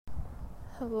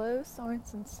Hello,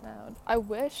 Sorensen Sound. I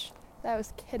wish that I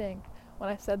was kidding when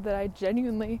I said that I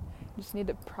genuinely just need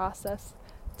to process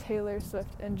Taylor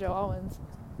Swift and Joe Alwyn's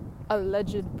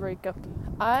alleged breakup.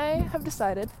 I have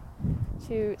decided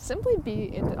to simply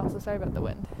be also sorry about the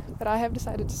wind, but I have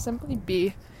decided to simply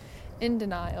be in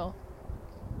denial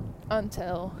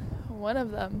until one of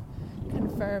them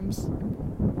confirms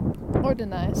or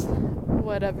denies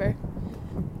whatever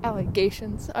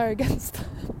allegations are against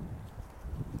them.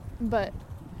 But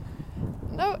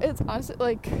no, it's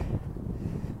honestly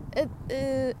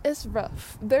it's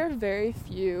rough. There are very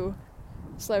few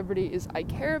celebrities I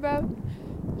care about,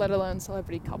 let alone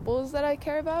celebrity couples that I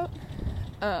care about.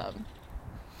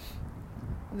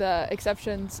 The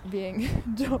exceptions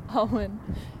being Joe Alwyn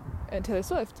and Taylor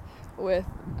Swift, with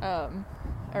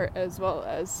or as well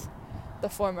as the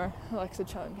former Alexa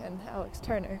Chung and Alex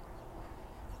Turner.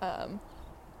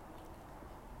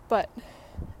 But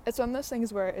it's one of those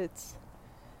things where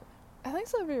I think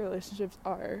celebrity relationships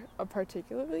are a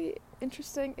particularly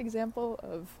interesting example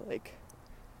of like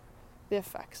the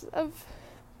effects of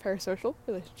parasocial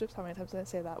relationships. How many times did I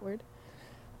say that word?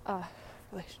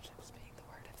 Relationships being the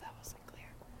word, if that wasn't clear.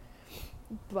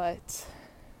 But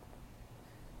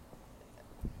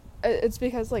it's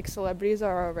because like celebrities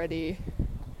are already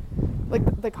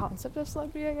like the concept of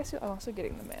celebrity, I guess. I'm also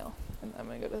getting the mail and I'm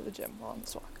gonna go to the gym while on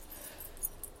this walk.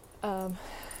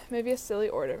 Maybe a silly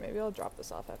order. Maybe I'll drop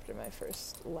this off after my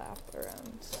first lap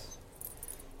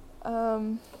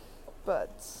around.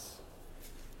 But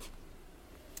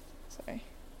sorry,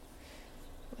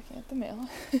 looking at the mail.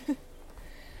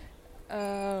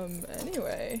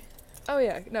 Anyway, oh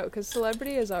yeah, no, because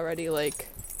celebrity is already like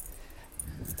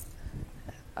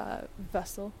a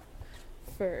vessel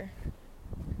for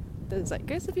the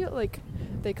zeitgeist. I feel like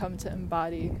they come to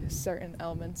embody certain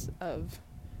elements of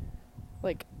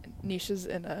like niches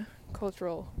in a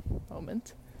cultural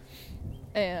moment,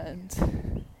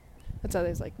 and that's how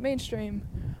there's like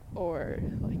mainstream or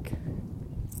like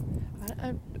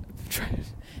I'm trying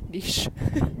niche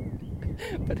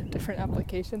but a different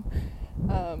application.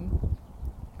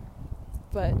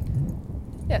 But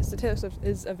yeah, so Taylor Swift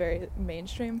is a very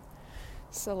mainstream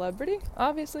celebrity,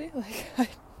 obviously. Like I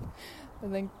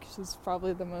think she's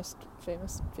probably the most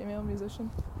famous female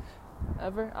musician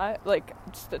ever. I like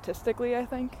statistically, I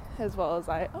think, as well as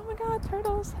oh my god,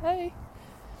 turtles, hey.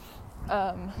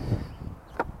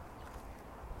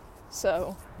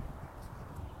 So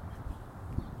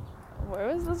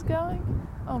where was this going?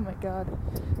 Oh my god.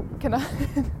 Can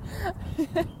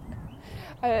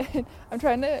I'm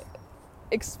trying to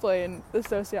explain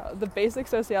the basic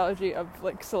sociology of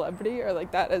like celebrity, or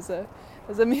like that as a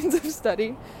means of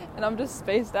study, and I'm just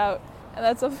spaced out, and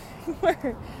that's something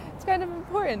where it's kind of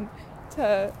important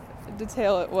to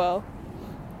detail it well.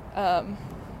 I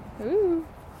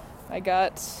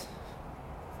got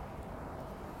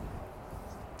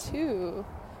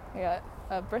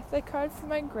a birthday card from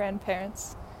my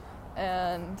grandparents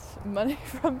and money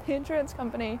from the insurance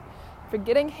company for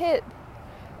getting hit,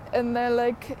 and they're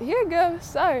like, here you go,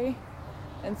 sorry.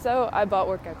 And so I bought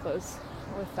workout clothes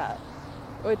with that,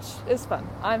 which is fun.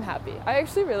 I'm happy. I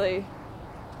actually really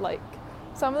like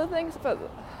some of the things, but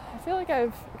I feel like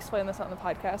I've explained this on the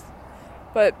podcast,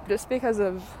 but just because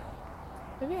of,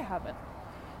 maybe I haven't,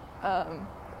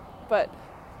 but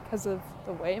because of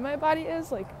the way my body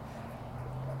is, like,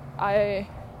 I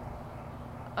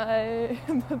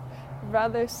am a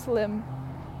rather slim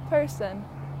person,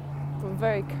 but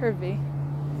very curvy,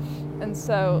 and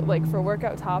so, like, for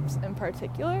workout tops in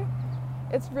particular,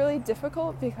 it's really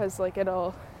difficult because, like,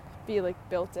 it'll be, like,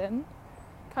 built-in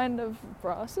kind of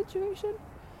bra situation,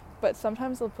 but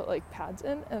sometimes they'll put like pads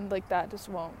in, and like that just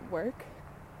won't work,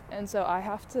 and so I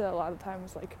have to a lot of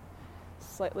times like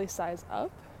slightly size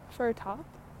up for a top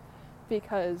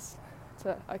because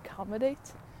to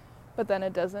accommodate, but then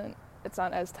it's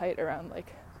not as tight around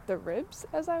like the ribs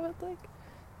as I would like,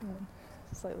 and then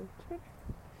slightly shorter.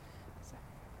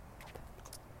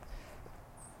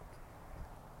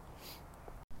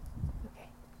 Okay,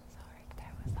 sorry,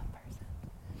 there was that person.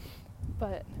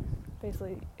 But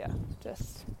basically, yeah,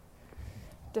 just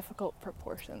difficult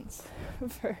proportions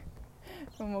for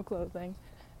normal clothing.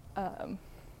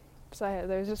 So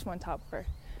there's just one top where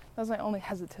that was my only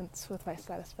hesitance with my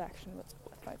satisfaction with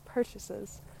my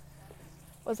purchases,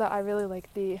 was that I really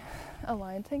like the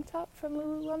Align tank top from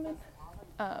Lululemon.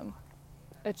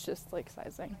 It's just like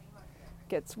sizing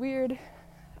gets weird.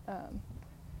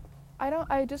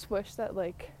 I just wish that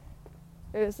like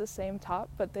it was the same top,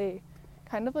 but they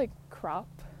kind of like crop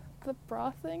the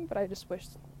bra thing, but I just wish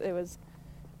it was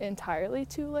entirely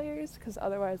 2 layers, because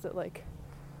otherwise it like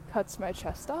cuts my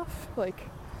chest off like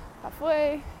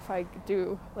halfway, if I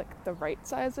do like the right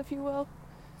size, if you will.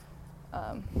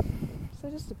 So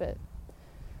just a bit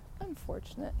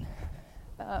unfortunate.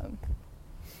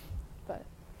 But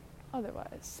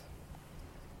otherwise,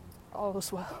 all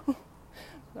is well.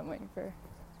 I'm waiting for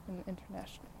an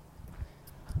international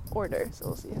order, so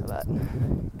we'll see how that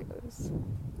goes.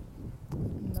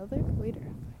 Another waiter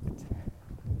effect.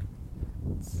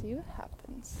 Let's see what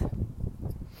happens.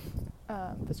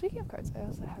 But speaking of cards, I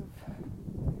also have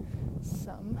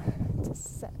some to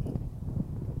send.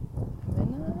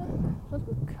 I'm in a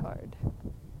little card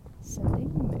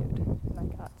sending mood, and I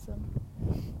got some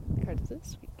cards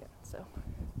this weekend, so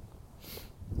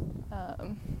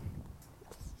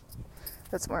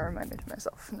that's more a reminder to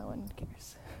myself, no one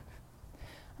cares.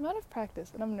 I'm out of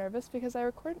practice, and I'm nervous because I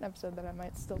record an episode that I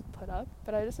might still put up,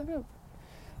 but I just ended up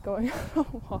going on a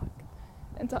walk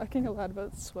and talking a lot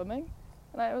about swimming,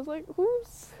 and I was like,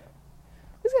 who's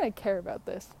gonna care about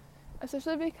this?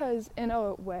 Especially because, in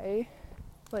a way,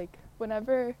 like,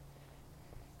 whenever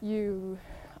you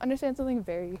understand something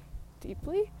very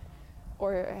deeply,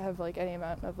 or have, like, any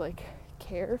amount of, like,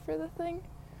 care for the thing,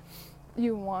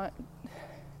 you want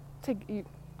to,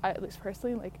 at least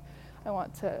personally, like, I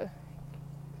want to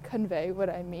convey what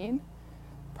I mean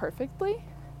perfectly,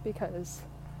 because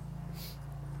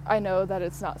I know that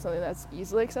it's not something that's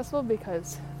easily accessible,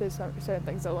 because there's some certain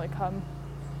things that only come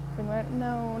from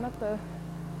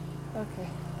okay,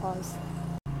 pause.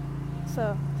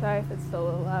 So, sorry if it's still a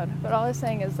little loud, but all I was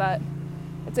saying is that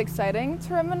it's exciting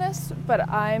to reminisce, but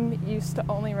I'm used to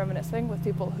only reminiscing with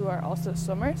people who are also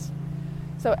swimmers.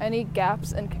 So any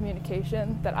gaps in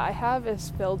communication that I have is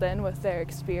filled in with their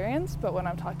experience, but when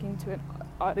I'm talking to an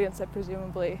audience that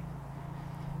presumably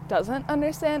doesn't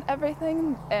understand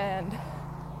everything, and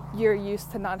you're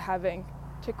used to not having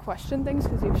to question things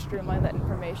because you've streamlined that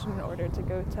information in order to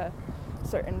go to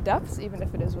certain depths, even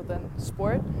if it is within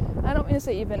sport. I don't mean to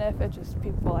say even if, it's just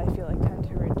people I feel like tend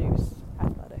to reduce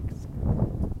athletics.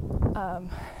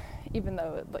 Even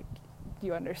though, like,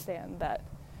 you understand that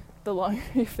the longer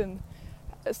you've been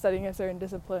studying a certain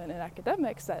discipline in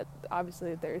academics, that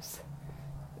obviously there's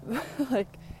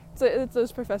like, so it's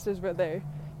those professors where they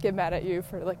get mad at you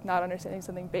for like not understanding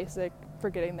something basic,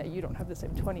 forgetting that you don't have the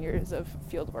same 20 years of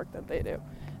field work that they do.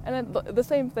 And then the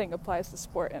same thing applies to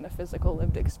sport and a physical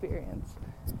lived experience.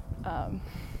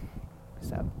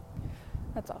 So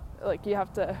that's all. Like, you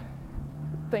have to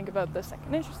think about the second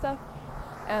nature stuff,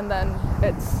 and then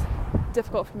it's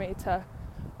difficult for me to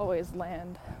always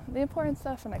land the important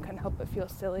stuff, and I couldn't help but feel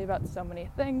silly about so many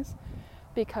things,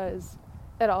 because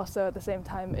it also, at the same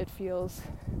time, it feels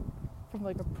from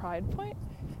like a pride point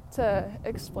to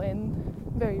explain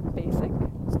very basic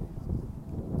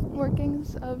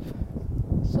workings of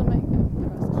swimming.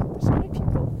 There's so many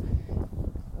people.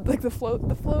 Like, the flow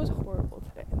is horrible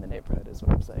today in the neighborhood, is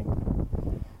what I'm saying.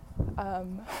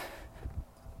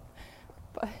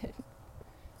 But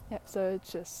yeah, so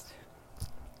it's just,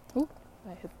 ooh,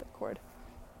 I hit the cord.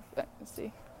 Let's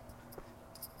see.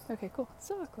 Okay, cool. It's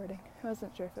still recording. I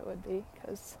wasn't sure if it would be,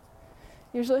 because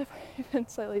usually if I even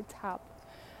slightly tap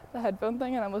the headphone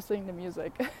thing and I'm listening to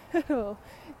music, it'll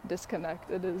disconnect.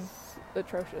 It is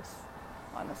atrocious,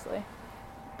 honestly.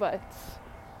 But,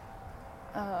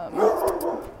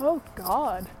 oh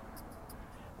God.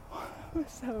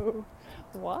 So,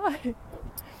 why?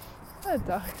 That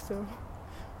dog, so,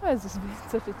 why is this being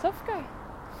such a tough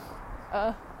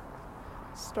guy?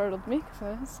 Startled me because I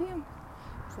didn't see him.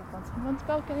 He's up on someone's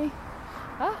balcony.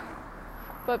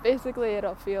 But basically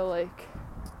it'll feel like,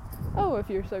 oh, if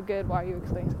you're so good, why are you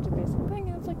explaining such a basic thing?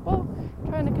 And it's like, well,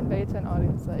 trying to convey to an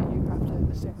audience that you have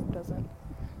to assume doesn't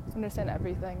understand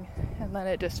everything, and then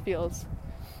it just feels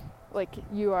like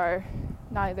you are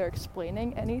neither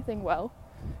explaining anything well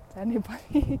to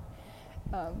anybody,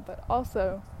 but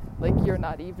also like you're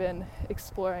not even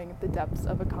exploring the depths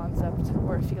of a concept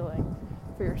or a feeling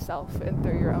for yourself and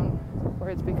through your own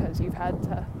words, because you've had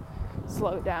to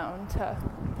slow down to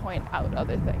point out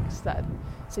other things that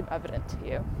seem evident to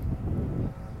you.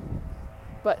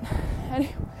 But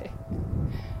anyway,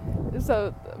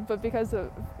 but because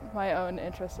of my own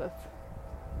interest with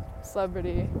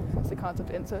celebrity as a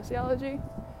concept in sociology,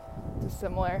 it's a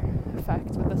similar effect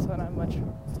with this one. I'm much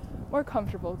more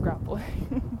comfortable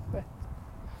grappling with.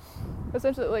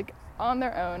 Essentially, like, on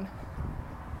their own.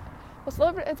 Well,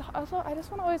 celebrity, it's also, I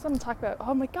just always want to talk about,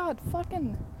 oh my God,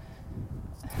 fucking,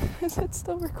 is it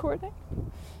still recording?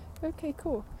 Okay,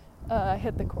 cool. I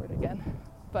hit the cord again,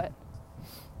 but,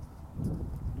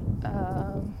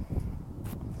 oh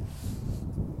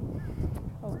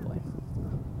boy.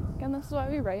 Again, this is why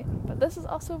we write, but this is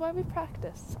also why we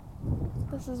practice.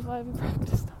 This is why we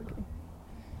practice talking.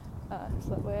 so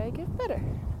that way I get better,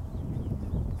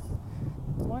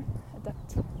 more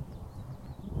adept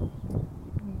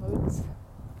modes of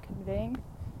conveying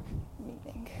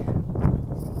meaning.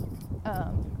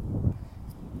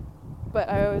 But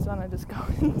I always want to just go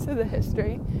into the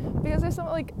history, because there's some,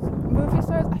 like, movie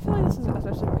stars, I feel like this is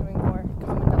especially becoming more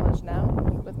common knowledge now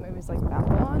with movies like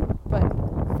Babylon, but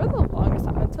for the longest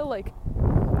time, until like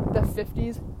the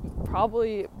 50s,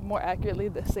 probably more accurately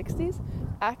the 60s,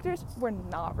 actors were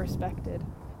not respected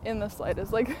in the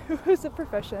slightest. Like, it was a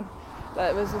profession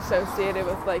that was associated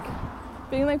with, like,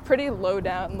 being, like, pretty low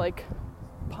down, like,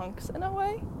 punks in a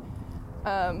way,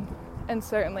 and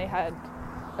certainly had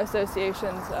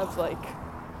associations of, like,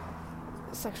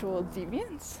 sexual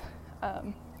deviance,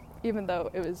 even though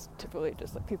it was typically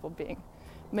just, like, people being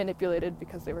manipulated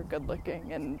because they were good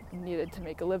looking and needed to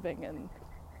make a living, and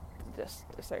just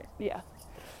a certain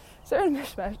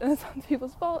mishmash, and it's on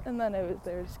people's fault, and then they were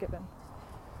just given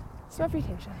this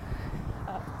reputation,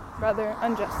 rather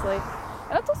unjustly.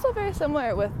 And that's also very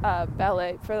similar with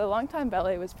ballet. For a long time,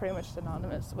 ballet was pretty much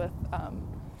synonymous with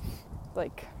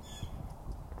like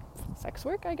sex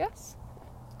work, I guess.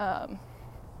 And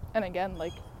again,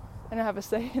 like, I don't have a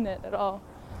say in it at all,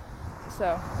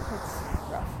 so it's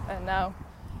rough. And now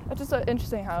it's just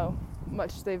interesting how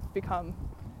much it's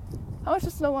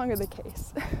no longer the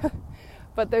case.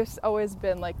 But there's always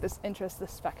been, like, this interest,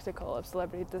 this spectacle of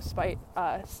celebrity, despite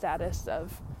status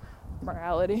of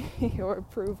morality or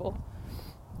approval.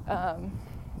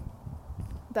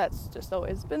 That's just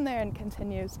always been there and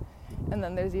continues. And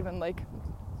then there's even, like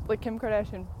Kim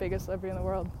Kardashian, biggest celebrity in the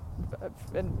world,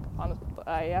 and honestly,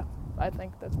 yeah, I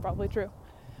think that's probably true.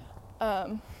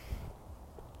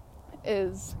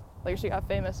 Is, like, she got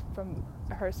famous from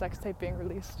her sex tape being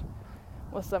released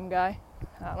with some guy.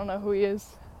 I don't know who he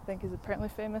is. I think he's apparently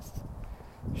famous.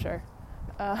 Sure.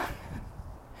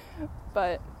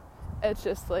 But it's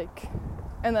just, like,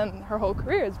 and then her whole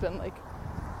career has been, like,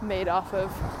 made off of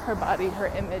her body, her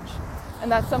image. And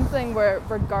that's something where,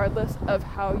 regardless of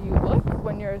how you look,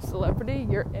 when you're a celebrity,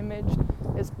 your image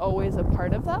is always a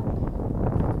part of that.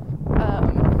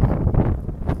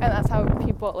 And that's how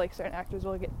people, like, certain actors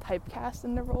will get typecast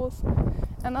into roles.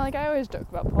 And, like, I always joke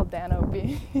about Paul Dano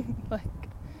being, like,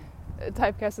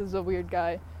 typecast as a weird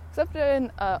guy. Except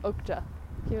in Okja.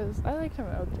 I liked him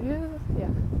in Okja. Yeah.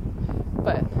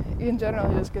 But in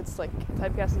general, he just gets, like,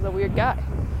 typecast as a weird guy.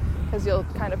 Because you'll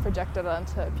kind of project it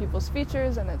onto people's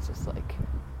features, and it's just, like,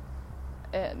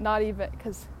 not even,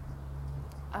 because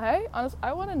I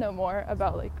want to know more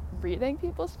about, like, reading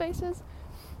people's faces.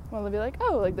 Well, they'll be like,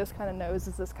 oh, like, this kind of nose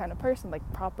is this kind of person, like,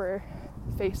 proper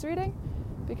face reading.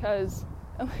 Because,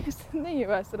 at least in the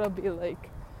US, it'll be, like,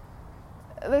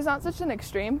 there's not such an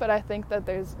extreme, but I think that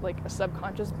there's, like, a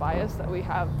subconscious bias that we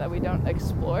have that we don't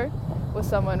explore with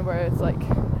someone, where it's like,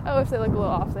 oh, if they look a little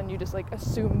off, then you just, like,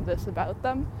 assume this about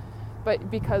them.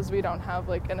 But because we don't have,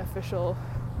 like, an official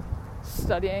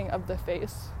studying of the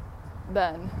face,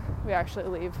 then we actually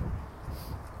leave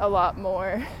a lot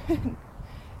more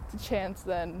to chance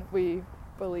than we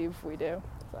believe we do,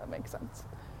 if that makes sense.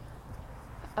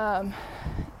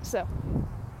 So,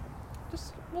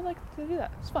 just would like to do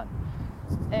that. It's fun.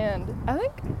 And I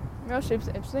think Meryl Streep's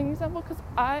an interesting example, because if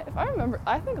I remember,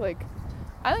 I think Meryl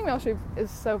Streep is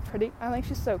so pretty. I think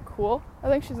she's so cool. I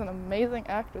think she's an amazing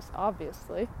actress,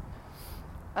 obviously.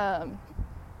 And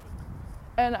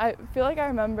I feel like I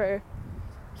remember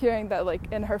hearing that,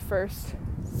 like, in her first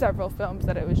several films,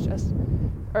 that it was just,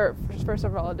 or first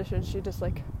several auditions, she just,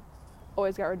 like,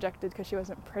 always got rejected because she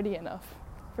wasn't pretty enough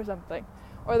for something.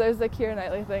 Or there's the Keira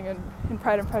Knightley thing in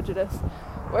Pride and Prejudice,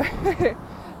 where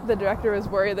the director was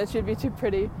worried that she'd be too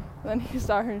pretty, and then he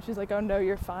saw her and she's like, oh no,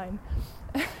 you're fine.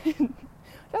 I think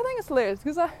it's hilarious,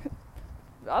 because I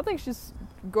think she's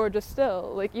gorgeous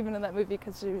still, like, even in that movie,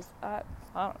 because she was, I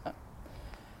don't know.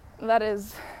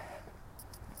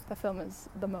 The film is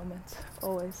the moment,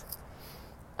 always.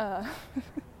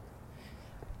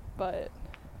 But,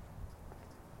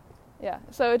 yeah,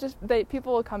 so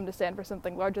people will come to stand for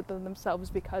something larger than themselves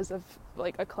because of,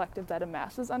 like, a collective that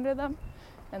amasses under them,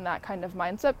 and that kind of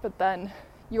mindset, but then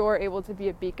you're able to be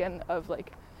a beacon of,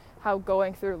 like, how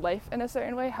going through life in a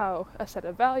certain way, how a set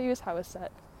of values, how a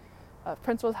set of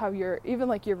principles, how even,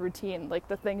 like, your routine, like,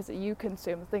 the things that you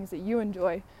consume, the things that you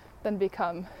enjoy, then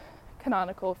become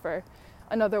canonical for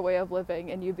another way of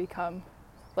living, and you become,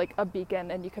 like, a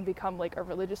beacon, and you can become, like, a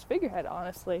religious figurehead,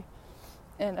 honestly,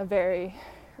 in a very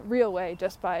real way,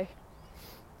 just by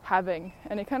having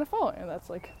any kind of following. And that's,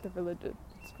 like, the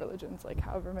religion's, like,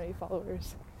 however many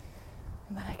followers,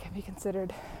 and then it can be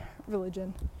considered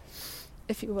religion,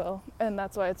 if you will. And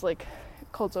that's why it's, like,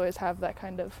 cults always have that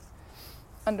kind of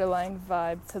underlying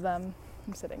vibe to them.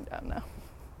 I'm sitting down now.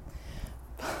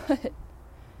 But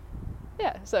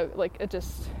yeah, so like it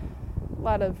just a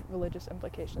lot of religious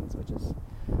implications, which is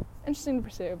interesting to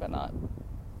pursue, but not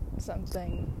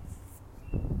something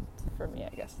for me,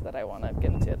 I guess, that I want to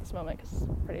get into at this moment, because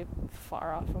it's pretty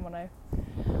far off from what I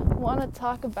want to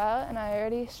talk about, and I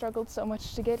already struggled so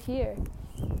much to get here.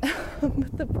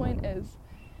 But the point is,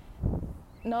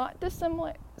 not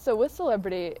dissimilar. So with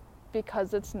celebrity,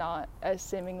 because it's not as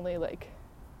seemingly like,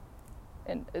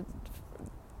 and it's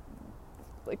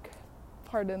like,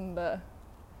 pardon the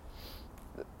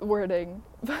wording,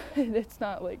 but it's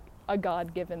not like a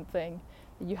God-given thing.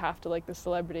 You have to like the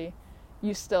celebrity.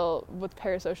 You still, with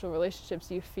parasocial relationships,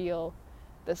 you feel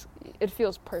this, it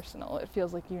feels personal. It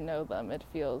feels like you know them. It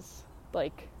feels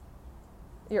like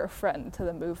you're a friend to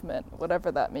the movement,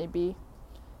 whatever that may be.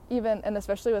 Even, and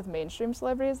especially with mainstream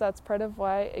celebrities, that's part of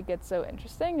why it gets so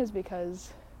interesting, is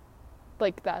because,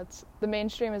 like, that's, the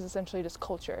mainstream is essentially just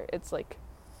culture. It's like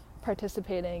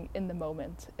participating in the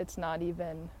moment. It's not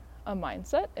even a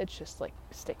mindset. It's just like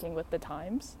sticking with the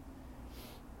times.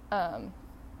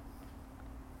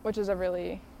 Which is a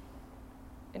really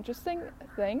interesting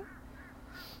thing.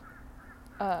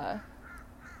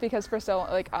 Because for so,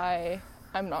 like,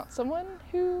 I'm not someone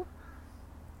who,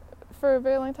 for a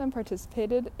very long time,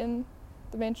 participated in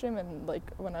the mainstream, and, like,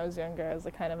 when I was younger, I was,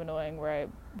 like, kind of annoying, where I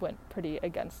went pretty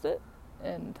against it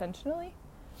intentionally.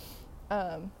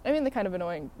 I mean, the kind of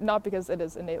annoying, not because it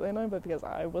is innately annoying, but because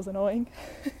I was annoying.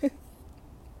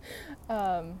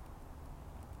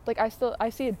 Like, I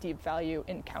see a deep value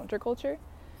in counterculture,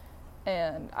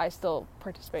 and I still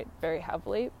participate very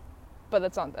heavily, but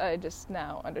that's not, I just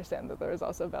now understand that there is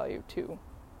also value to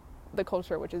the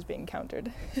culture which is being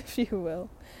countered, if you will.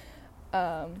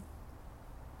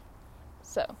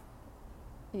 So,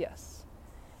 yes.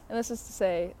 And this is to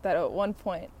say that at one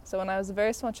point, so when I was a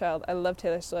very small child, I loved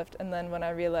Taylor Swift, and then when I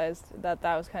realized that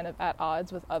that was kind of at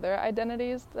odds with other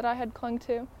identities that I had clung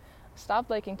to, I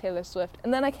stopped liking Taylor Swift,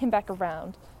 and then I came back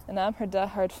around, and now I'm her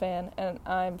diehard fan, and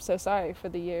I'm so sorry for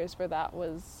the years where that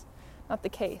was not the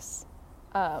case.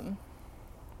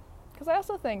 Because I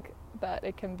also think that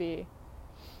it can be,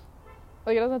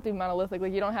 like, it doesn't have to be monolithic.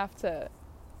 Like, you don't have to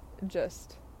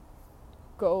just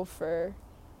go for,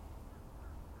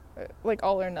 like,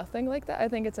 all or nothing like that. I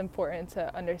think it's important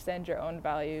to understand your own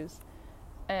values,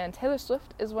 and Taylor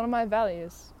Swift is one of my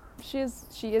values. She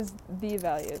is the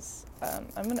values.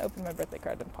 I'm going to open my birthday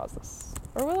card and pause this.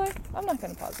 Or will I? I'm not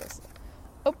going to pause this.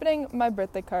 Opening my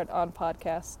birthday card on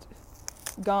podcast.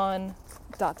 Gone, ...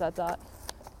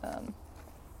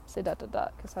 Say ...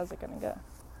 because how's it going to go?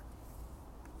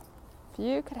 If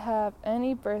you could have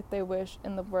any birthday wish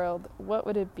in the world, what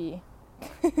would it be?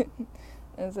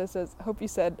 And so it says, hope you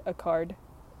said a card.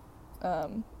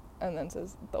 And then it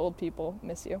says, the old people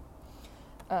miss you.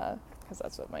 Because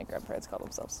that's what my grandparents call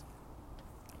themselves.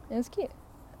 And it's cute.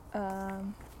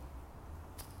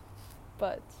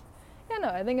 But, yeah, no,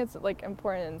 I think it's, like,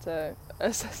 important to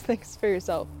assess things for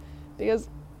yourself. Because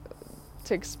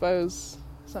to expose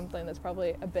something that's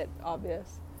probably a bit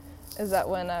obvious is that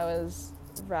when I was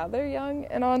rather young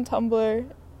and on Tumblr,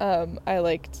 I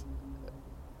liked,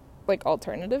 like,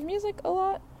 alternative music a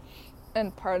lot.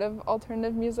 And part of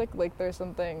alternative music, like, there's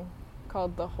something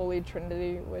called the Holy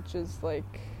Trinity, which is,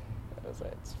 like, what is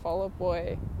it? It's Fall Out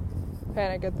Boy,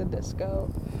 Panic at the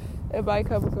Disco, and My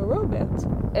Chemical Romance.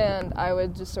 And I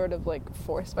would just sort of, like,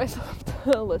 force myself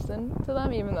to listen to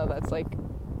them, even though that's, like,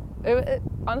 it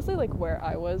honestly, like, where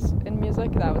I was in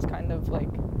music, that was kind of, like,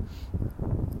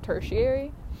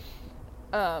 tertiary.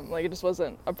 Like, it just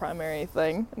wasn't a primary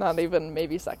thing, not even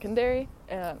maybe secondary.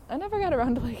 And I never got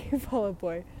around to liking Fall Out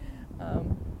Boy.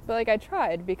 But, like, I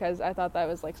tried because I thought that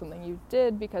was, like, something you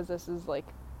did, because this is, like,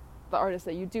 the artists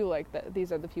that you do like, that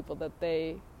these are the people that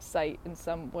they cite in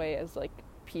some way as, like,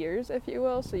 peers, if you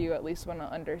will, so you at least want to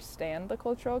understand the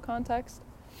cultural context.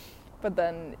 But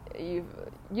then you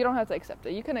don't have to accept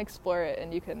it. You can explore it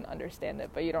and you can understand it,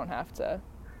 but you don't have to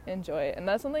enjoy it. And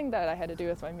that's something that I had to do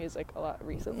with my music a lot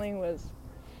recently, was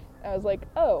I was like,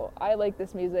 oh, I like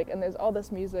this music, and there's all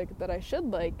this music that I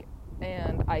should like,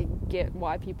 and I get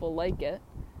why people like it,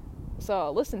 so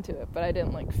I'll listen to it, but I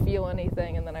didn't, like, feel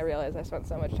anything. And then I realized I spent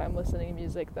so much time listening to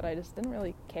music that I just didn't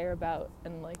really care about,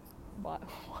 and, like,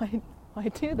 why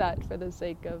do that for the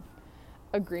sake of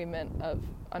agreement, of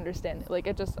understanding? Like,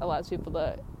 it just allows people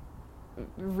to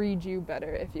read you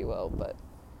better, if you will, but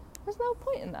there's no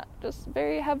point in that. Just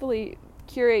very heavily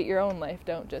curate your own life.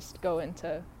 Don't just go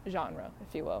into genre,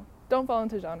 if you will. Don't fall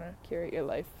into genre, curate your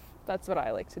life. That's what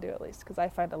I like to do, at least, because I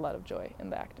find a lot of joy in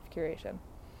the act of curation.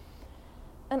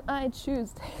 And I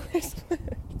choose Taylor Swift.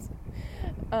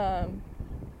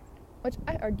 which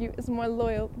I argue is more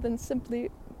loyal than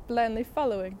simply blindly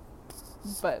following.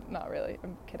 But not really.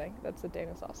 I'm kidding. That's a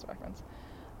Dana Sauce reference.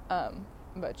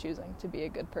 About choosing to be a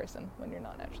good person when you're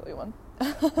not naturally one.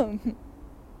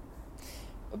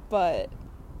 But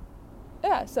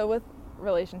yeah, so with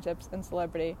relationships and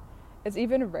celebrity, it's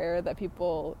even rare that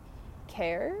people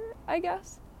care, I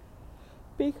guess,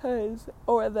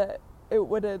 or that it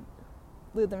wouldn't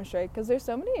lead them astray, because there's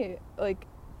so many, like,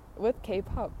 with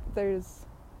K-pop,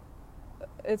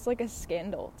 it's like a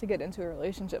scandal to get into a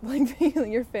relationship. Like,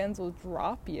 your fans will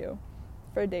drop you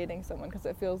for dating someone because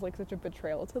it feels like such a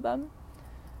betrayal to them.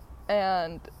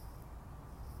 And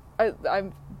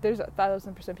there's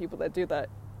 1,000% people that do that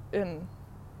in,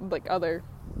 like, other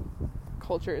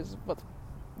cultures with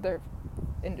their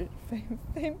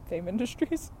fame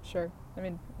industries. Sure. I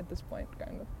mean, at this point,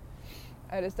 kind of.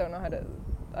 I just don't know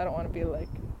I don't want to be like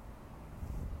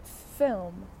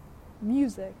film,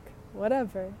 music,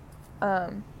 whatever.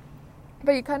 But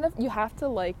you have to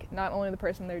like not only the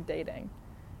person they're dating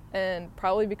and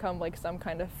probably become like some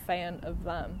kind of fan of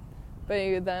them, but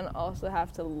you then also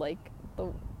have to like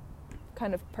the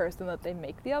kind of person that they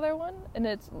make the other one. And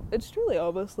it's truly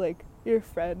almost like your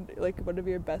friend, like one of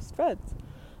your best friends,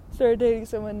 start dating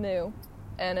someone new,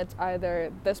 and it's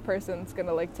either this person's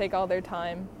gonna like take all their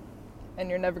time and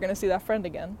you're never gonna see that friend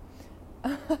again.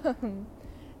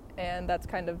 And that's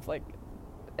kind of like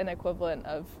an equivalent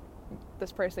of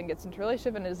this person gets into a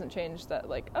relationship and it doesn't change that,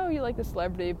 like, oh, you like the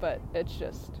celebrity, but it's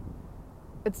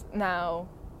now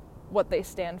what they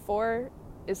stand for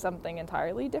is something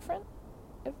entirely different,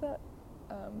 if that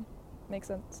makes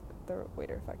sense. The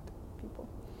waiter effect people.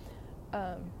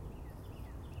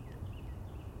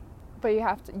 But you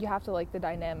have to like the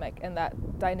dynamic, and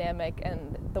that dynamic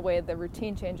and the way the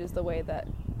routine changes, the way that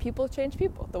people change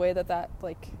people, the way that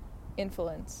like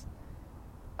influence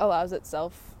allows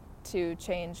itself to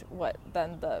change what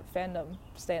then the fandom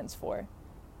stands for,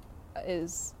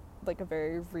 is like a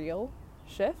very real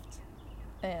shift.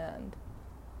 And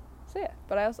so yeah,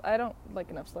 but I don't like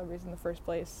enough celebrities in the first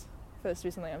place for this to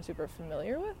be something I'm super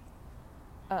familiar with.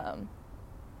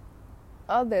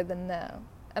 Other than now,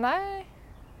 and I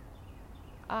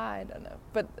don't know,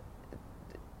 but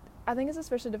I think it's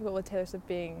especially difficult with Taylor Swift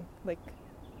being like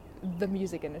the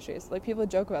music industry. It's like people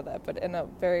joke about that, but in a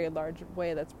very large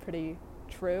way that's pretty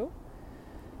true.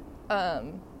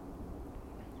 And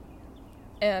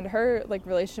her like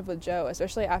relationship with Joe,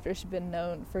 especially after she'd been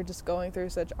known for just going through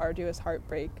such arduous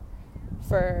heartbreak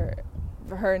for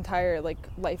her entire like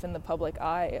life in the public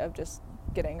eye, of just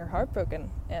getting her heart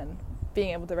broken and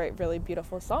being able to write really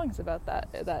beautiful songs about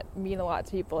that mean a lot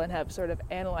to people, and have sort of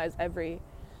analyzed every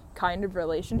kind of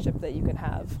relationship that you can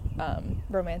have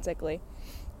romantically,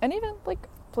 and even like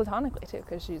platonically too,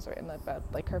 because she's written about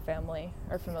like her family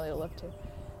or familial love too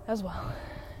as well,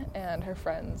 and her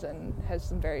friends, and has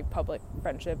some very public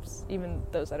friendships, even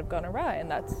those that have gone awry, and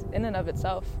that's in and of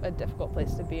itself a difficult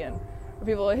place to be in.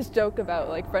 People always joke about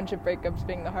like friendship breakups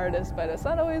being the hardest, but it's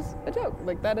not always a joke.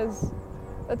 Like that's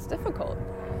difficult.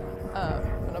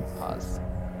 I'm gonna pause.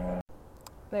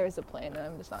 There is a plane, and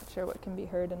I'm just not sure what can be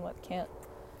heard and what can't.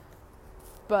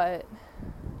 But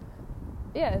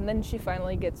yeah, and then she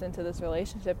finally gets into this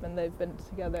relationship, and they've been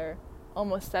together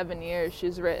almost 7 years.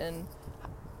 She's written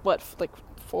like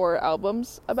 4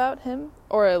 albums about him,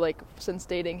 or like since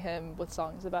dating him, with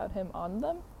songs about him on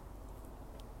them.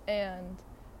 And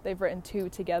they've written 2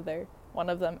 together, one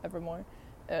of them Evermore.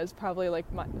 It was probably like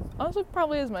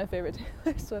probably is my favorite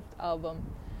Taylor Swift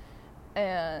album.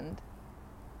 And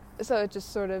so it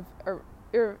just sort of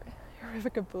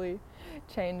irrevocably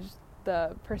changed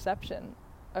the perception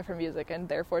of her music, and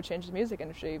therefore changed the music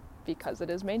industry, because it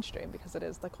is mainstream, because it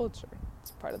is the culture,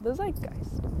 it's part of the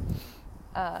zeitgeist.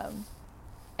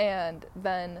 And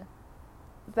then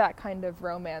that kind of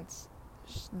romance,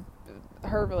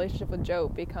 her relationship with Joe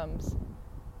becomes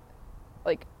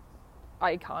like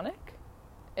iconic,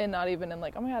 and not even in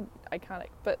like, oh my god, iconic,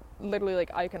 but literally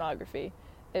like iconography.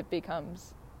 It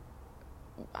becomes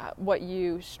what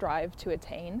you strive to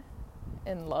attain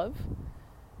in love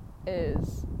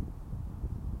is,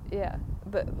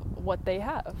 what they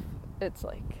have. It's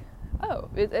like,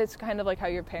 it's kind of like how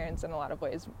your parents in a lot of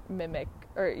ways mimic,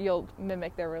 or you'll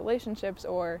mimic their relationships,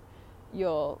 or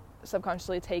you'll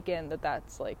subconsciously take in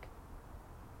that's like,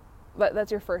 that's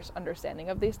your first understanding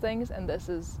of these things, and this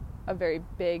is a very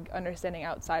big understanding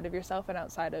outside of yourself and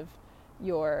outside of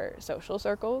your social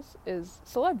circles, is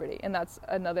celebrity, and that's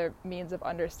another means of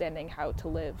understanding how to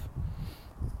live.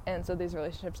 And so these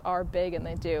relationships are big, and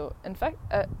they do affect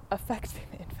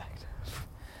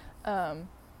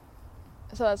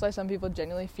so that's why some people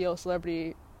genuinely feel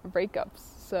celebrity breakups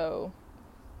so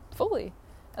fully,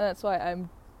 And that's why I'm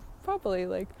probably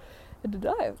like into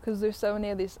Dive, because there's so many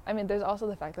of these. I mean, there's also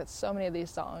the fact that so many of these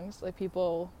songs, like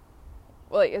people,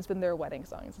 well, like it's been their wedding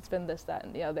songs, it's been this, that,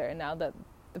 and the other, and now that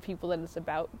the people that it's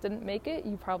about didn't make it,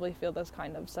 you probably feel this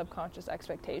kind of subconscious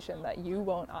expectation that you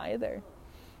won't either.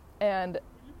 And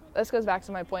this goes back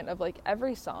to my point of like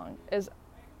every song is,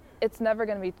 it's never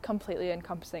going to be completely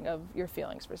encompassing of your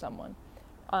feelings for someone,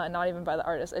 not even by the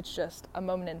artist. It's just a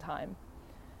moment in time,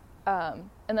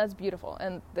 and that's beautiful.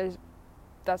 And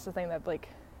that's the thing that, like,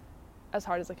 as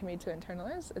hard as it can be to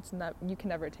internalize, it's not, you can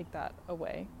never take that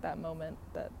away, that moment,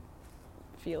 that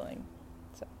feeling.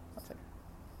 So that's it.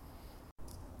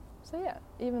 So yeah,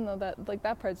 even though that, like,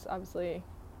 that part's obviously,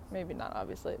 maybe not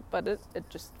obviously, but it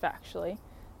just factually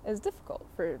is difficult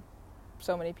for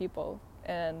so many people.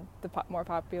 And the more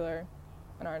popular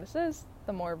an artist is,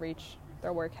 the more reach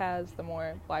their work has, the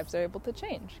more lives they're able to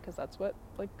change, because that's what,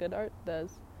 like, good art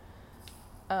does.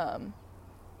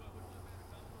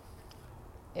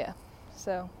 Yeah,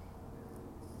 so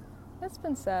it's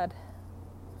been sad.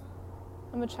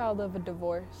 I'm a child of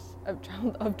divorce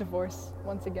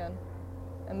once again,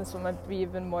 and this one might be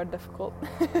even more difficult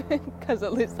because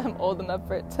at least I'm old enough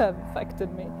for it to have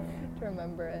affected me to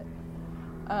remember it.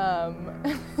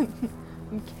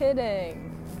 I'm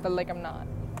kidding, but like I'm not.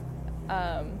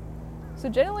 So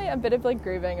generally a bit of like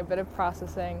grieving, a bit of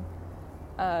processing.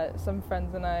 Some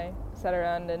friends and I sat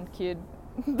around and queued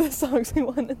the songs we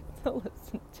wanted to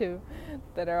listen to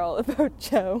that are all about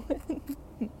Joe.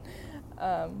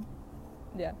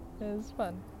 Yeah, it was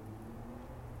fun.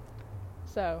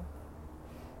 So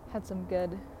had some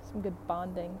good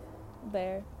bonding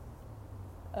there.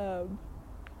 But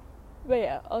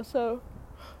yeah, also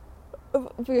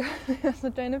we're also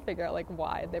trying to figure out like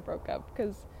why they broke up,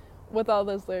 because with all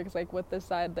those lyrics, like with this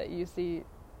side that you see,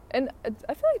 and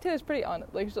I feel like Taylor's pretty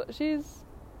honest. Like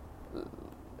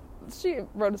she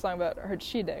wrote a song about her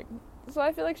cheating, so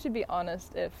I feel like she'd be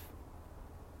honest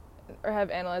or have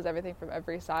analyzed everything from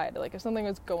every side. Like if something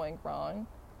was going wrong,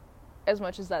 as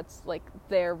much as that's like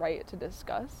their right to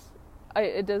discuss,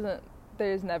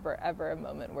 there's never ever a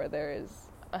moment where there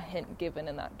is a hint given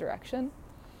in that direction,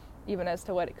 even as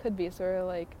to what it could be. So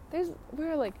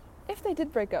we're like, if they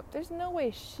did break up, there's no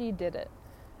way she did it.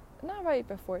 Not right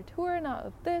before tour, not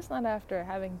with this, not after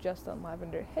having just done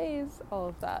Lavender Haze, all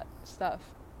of that stuff.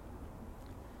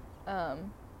 So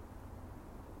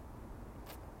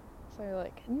you're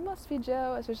like, it must be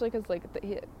Joe, especially because like,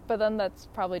 but then that's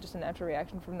probably just a natural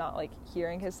reaction from not like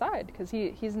hearing his side, because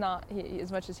he's not,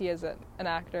 as much as he is an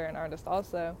actor, an artist,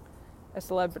 also a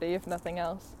celebrity if nothing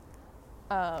else.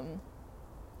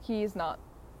 He's not,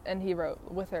 and he wrote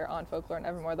with her on Folklore and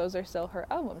Evermore. Those are still her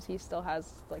albums. He still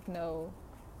has like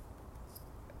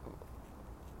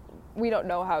we don't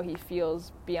know how he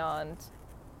feels beyond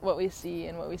what we see,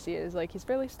 and what we see is like he's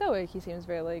fairly stoic. He seems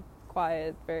very like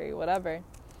quiet, very whatever.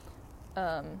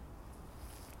 So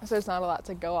there's not a lot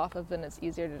to go off of, and it's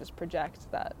easier to just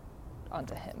project that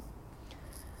onto him.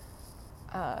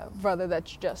 Whether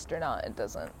that's just or not, it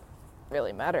doesn't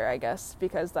really matter, I guess,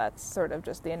 because that's sort of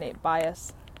just the innate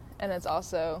bias. And it's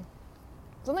also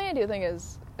something I do think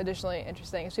is additionally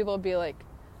interesting is people will be like,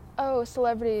 oh,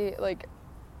 celebrity, like,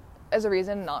 as a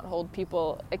reason not hold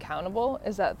people accountable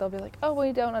is that they'll be like, oh,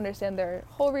 we don't understand their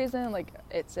whole reason, like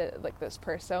it's like this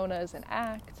persona is an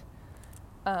act,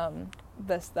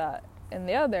 this, that, and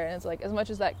the other. And it's like, as much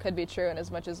as that could be true, and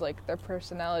as much as like their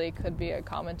personality could be a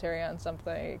commentary on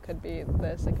something, it could be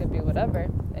this, it could be whatever,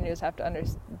 and you just have to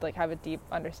have a deep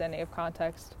understanding of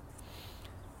context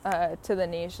to the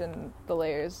niche and the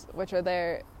layers which are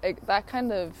there. That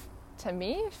kind of, to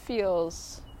me,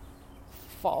 feels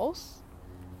false,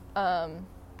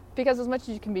 because as much as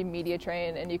you can be media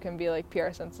trained and you can be like PR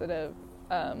sensitive,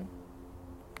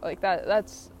 like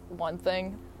that's one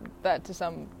thing that to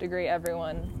some degree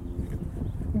everyone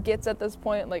gets at this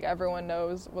point. Like everyone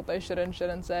knows what they should and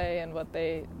shouldn't say and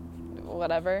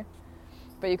whatever,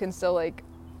 but you can still like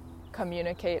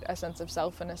communicate a sense of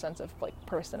self and a sense of like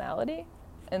personality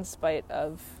in spite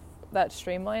of that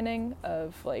streamlining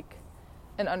of like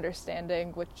an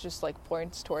understanding which just like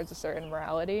points towards a certain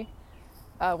morality,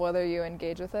 whether you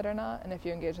engage with it or not. And if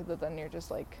you engage with it, then you're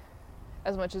just like,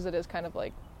 as much as it is kind of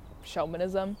like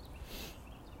showmanism,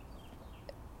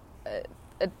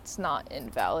 it's not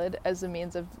invalid as a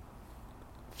means of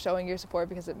showing your support,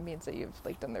 because it means that you've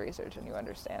like done the research and you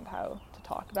understand how to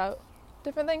talk about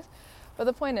different things. But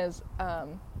the point is,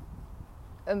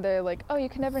 and they're like, oh, you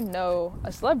can never know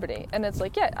a celebrity. And it's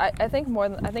like, yeah, I think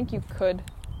you could.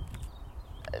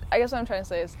 I guess what I'm trying to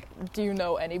say is, do you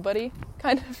know anybody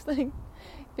kind of thing?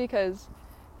 Because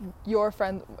if you're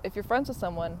friends with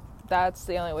someone, that's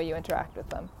the only way you interact with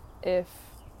them. If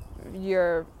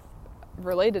you're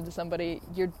related to somebody,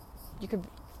 you're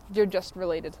just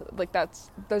related to, like,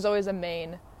 there's always a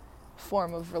main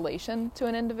form of relation to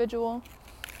an individual,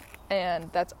 and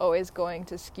that's always going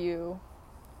to skew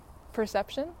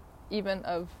perception, even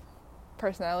of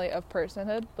personality, of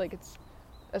personhood. Like, it's,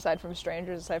 aside from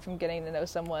strangers, aside from getting to know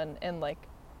someone, and like,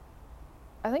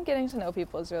 I think getting to know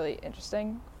people is really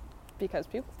interesting because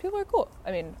people are cool.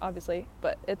 I mean, obviously,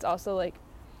 but it's also like,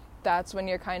 that's when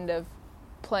you're kind of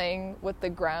playing with the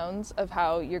grounds of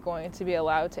how you're going to be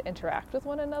allowed to interact with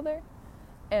one another,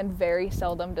 and very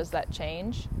seldom does that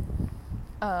change.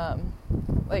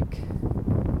 Like,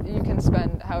 you can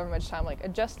spend however much time like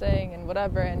adjusting and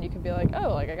whatever, and you can be like,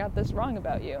 oh, like, I got this wrong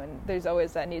about you, and there's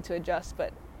always that need to adjust,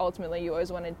 but ultimately you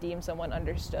always want to deem someone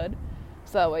understood,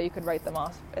 so that way you could write them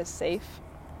off as safe,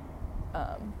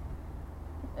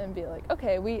 and be like,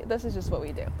 okay, this is just what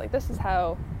we do, like, this is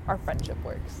how our friendship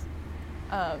works.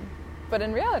 But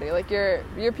in reality, like,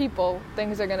 you're people,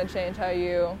 things are going to change. How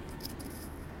you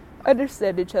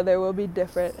understand each other will be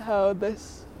different. How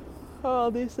all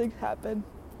these things happen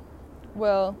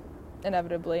will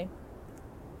inevitably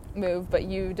move, but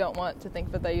you don't want to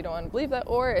think that you don't want to believe that,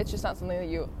 or it's just not something that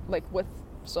you, like, with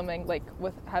swimming, like,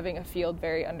 with having a field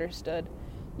very understood,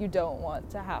 you don't want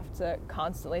to have to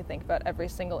constantly think about every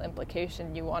single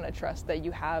implication. You want to trust that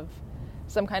you have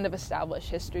some kind of established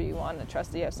history. You want to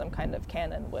trust that you have some kind of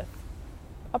canon with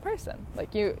a person.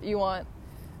 Like, you want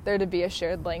there to be a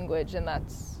shared language, and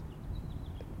that's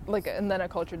like, and then a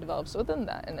culture develops within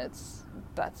that, and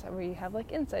that's how we have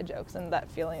like inside jokes and that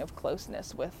feeling of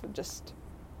closeness with just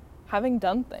having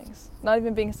done things, not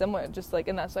even being similar, just like,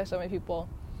 and that's why so many people,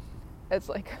 it's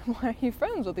like, why are you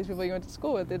friends with these people you went to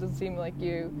school with? It doesn't seem like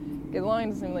you get along, it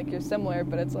doesn't seem like you're similar,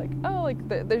 but it's like, oh,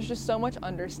 like, there's just so much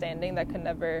understanding that could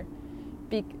never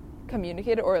be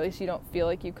communicated, or at least you don't feel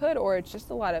like you could, or it's just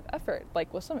a lot of effort.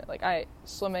 Like with swimming, like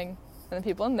swimming and the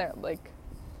people in there, like,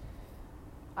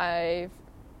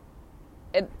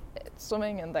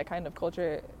 swimming and that kind of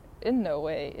culture in no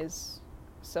way is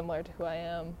similar to who I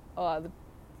am. A lot of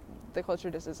the culture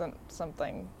just isn't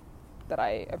something that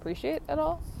I appreciate at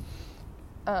all.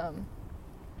 Though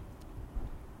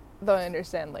I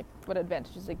understand like what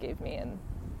advantages it gave me in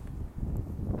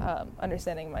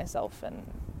understanding myself and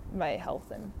my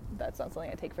health, and that's not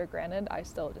something I take for granted. I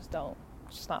still just don't,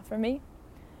 it's just not for me.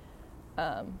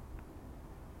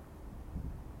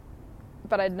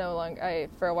 But I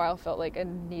for a while felt like I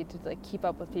need to like keep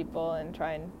up with people and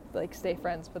try and like stay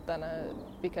friends, but then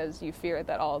because you fear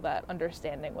that all that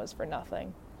understanding was for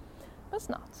nothing. That's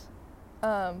not.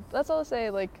 That's all to say,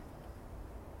 like,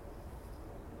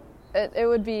 it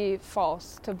would be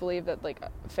false to believe that like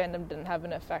fandom didn't have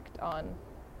an effect on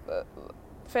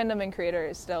fandom and creator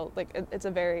is still like it's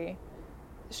a very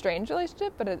strange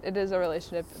relationship, but it is a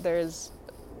relationship. There is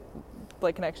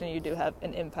like connection, you do have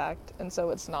an impact, and so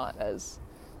it's not as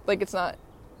like it's not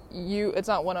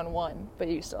one-on-one, but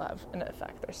you still have an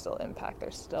effect. There's still impact,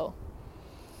 there's still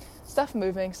stuff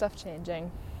moving, stuff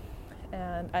changing,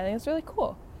 and I think it's really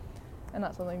cool and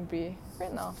not something to be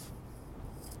written off.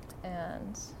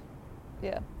 And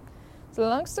yeah, so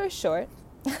long story short,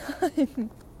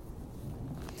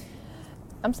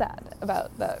 I'm sad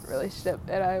about that relationship,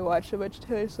 and I watched a bunch of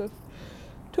Taylor Swift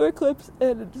tour clips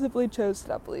and simply chose to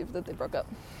not believe that they broke up.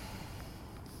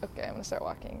 Okay, I'm gonna start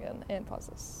walking again and pause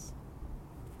this.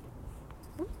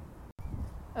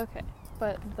 Okay,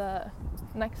 but the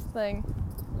next thing,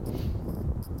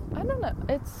 I don't know,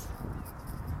 it's,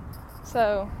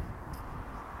 so,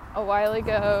 a while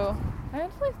ago, I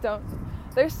actually don't,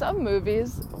 there's some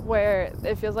movies where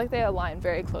it feels like they align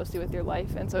very closely with your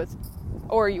life, and so it's,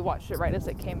 or you watched it right as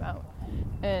it came out,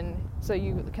 and so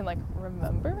you can like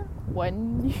remember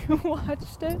when you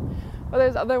watched it. But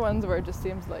there's other ones where it just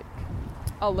seems like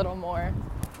a little more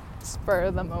spur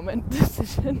of the moment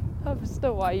decision as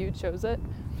to why you chose it.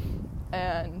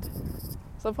 And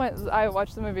so the point is, I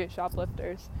watched the movie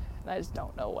Shoplifters, and I just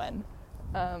don't know when.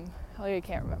 I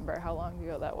can't remember how long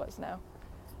ago that was now.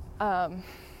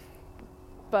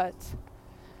 But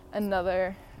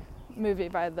another movie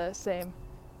by the same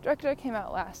director came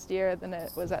out last year, then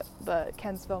it was at the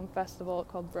Cannes Film Festival,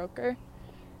 called Broker.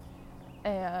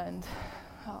 And,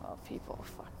 oh, people,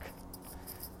 fuck.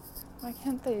 Why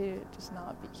can't they just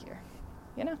not be here?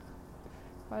 You know?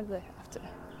 Why do they have to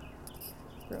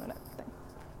ruin everything?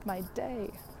 My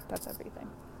day, that's everything.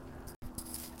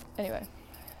 Anyway,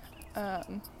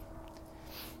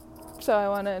 so I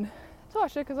wanted to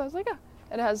watch it because I was like, oh,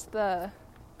 it has the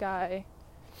guy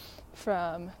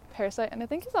from Parasite, and I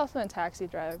think he's also in Taxi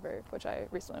Driver, which I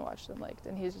recently watched and liked,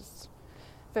 and he's just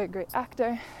a very great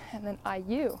actor. And then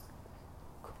IU,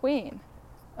 Queen,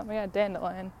 oh my god,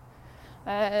 Dandelion,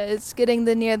 It's getting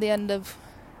near the end of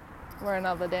where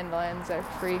all the dandelions are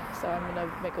free, so I'm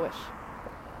gonna make a wish.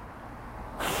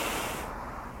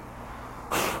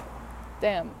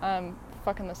 Damn, I'm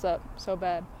fucking this up so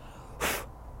bad.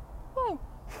 Oh,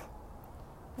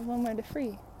 there's one more to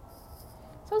free.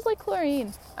 Smells like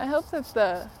chlorine. I hope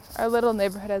that our little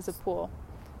neighborhood has a pool.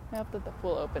 I hope that the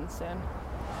pool opens soon.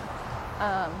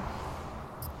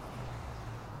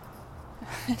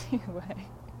 Anyway,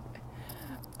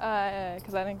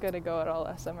 because I didn't get to go at all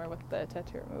last summer with the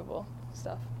tattoo removal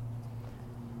stuff.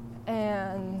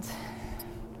 And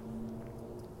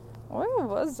where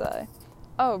was I?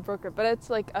 Oh, Broker, but it's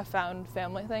like a found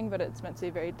family thing, but it's meant to be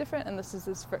very different. And this is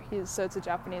so it's a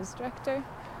Japanese director,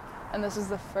 and this is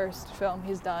the first film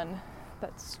he's done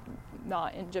that's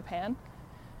not in Japan,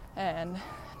 and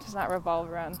does not revolve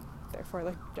around, therefore,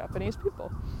 like Japanese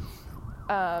people.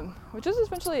 Which is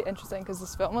especially interesting because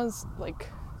this film was like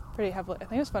pretty heavily, I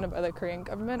think it was funded by the Korean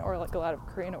government or like a lot of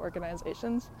Korean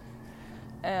organizations,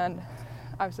 and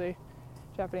obviously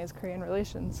Japanese-Korean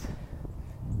relations,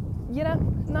 you know,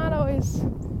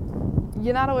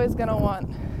 you're not always gonna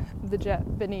want the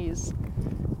Japanese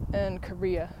in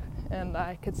Korea, and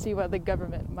I could see why the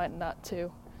government might not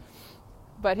too.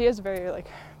 But he is a very like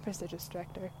prestigious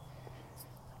director.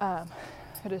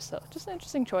 It is still just an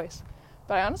interesting choice.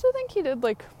 But I honestly think he did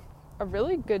like a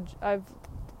really good. I've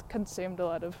consumed a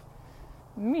lot of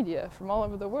media from all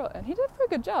over the world, and he did a pretty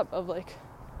good job of like,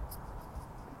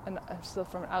 and still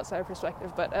from an outsider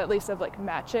perspective, but at least of like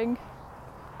matching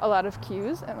a lot of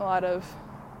cues and a lot of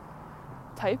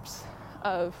types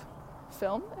of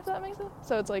film, if that makes sense.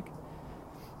 So it's like,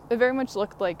 it very much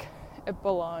looked like it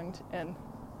belonged in,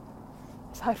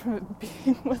 aside from it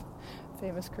being with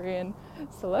famous Korean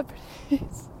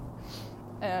celebrities,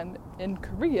 and in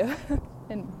Korea,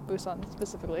 in Busan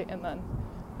specifically, and then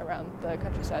around the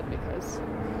countryside, because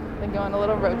they go on a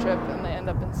little road trip and they end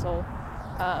up in Seoul.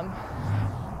 I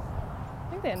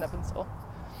think they end up in Seoul.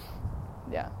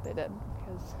 Yeah, they did,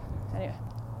 because, anyway,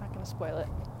 I'm not going to spoil it.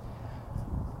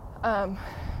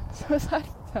 So aside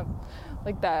from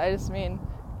like that, I just mean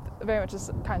very much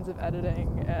just kinds of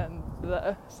editing, and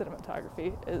the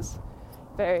cinematography is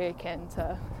very akin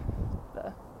to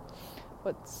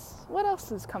what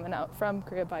else is coming out from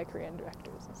Korea by Korean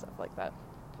directors and stuff like that.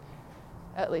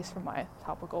 At least from my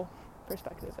topical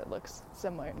perspective, it looks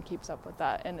similar and keeps up with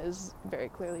that, and is very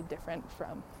clearly different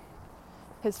from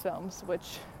his films,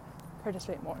 which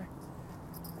participate more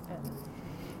in,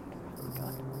 oh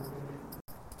god,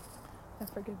 I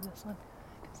forgive this one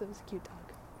because it was a cute dog.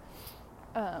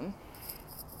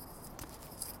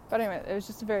 But anyway, it was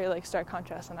just a very like stark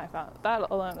contrast, and I found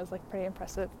that alone was like pretty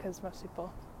impressive, because most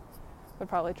people would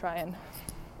probably try and,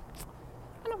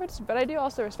 I don't know, but I do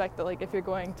also respect that like if you're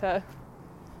going to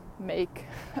make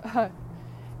a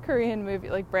Korean movie,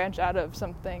 like branch out of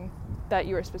something that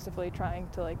you were specifically trying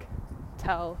to like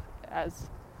tell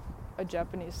as a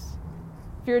Japanese,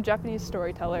 if you're a Japanese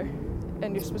storyteller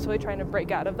and you're specifically trying to break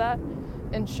out of that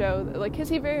and show that, like, because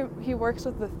he works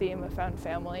with the theme of found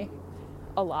family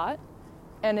a lot,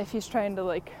 and if he's trying to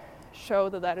like show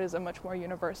that that is a much more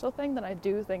universal thing, then I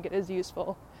do think it is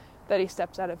useful that he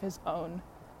steps out of his own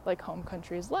like home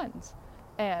country's lens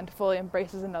and fully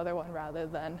embraces another one, rather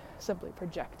than simply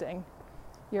projecting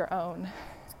your own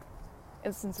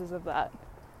instances of that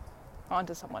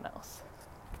onto someone else,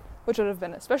 which would have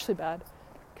been especially bad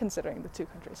considering the two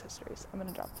countries' histories. I'm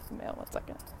gonna drop the mail 1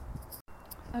 second.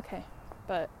 Okay,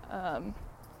 but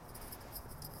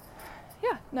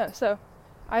yeah, no, so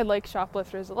I like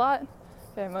Shoplifters a lot.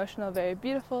 Very emotional, very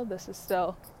beautiful. This is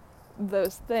still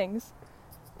those things,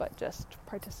 but just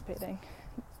participating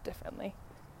differently.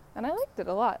 And I liked it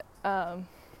a lot.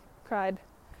 Cried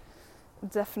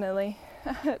definitely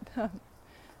at Hello,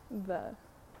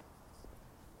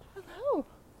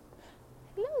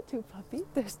 two puppies.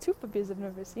 There's two puppies I've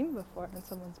never seen before on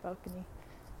someone's balcony.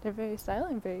 They're very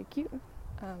silent, very cute.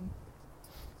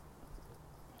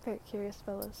 Very curious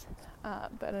fellows.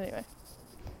 But anyway.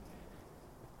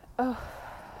 Oh.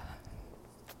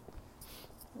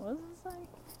 What was I saying?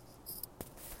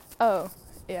 Oh,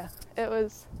 yeah. It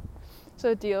was,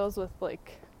 so it deals with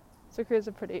like, so Korea's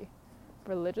a pretty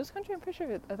religious country, I'm pretty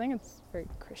sure. I think it's very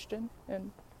Christian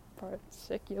in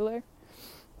particular.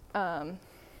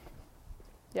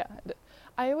 Yeah.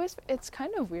 It's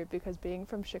kind of weird because being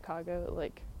from Chicago,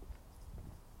 like,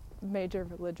 major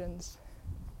religions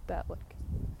that like,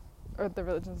 or the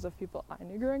religions of people I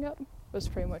knew growing up was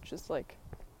pretty much just like,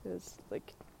 it was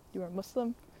like, you were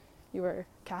Muslim, you were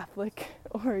Catholic,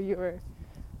 or you were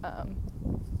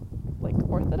like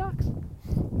Orthodox.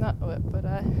 Not what, but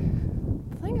the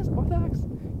thing is, Orthodox,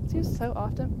 it's used so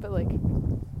often, but like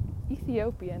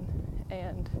Ethiopian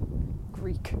and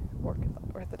Greek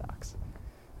Orthodox.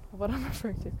 What I'm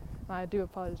referring to. I do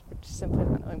apologize for just simply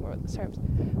not knowing more of those terms.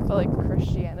 But like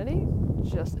Christianity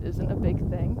just isn't a big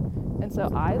thing. And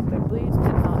so I literally did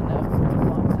not know for a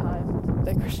long time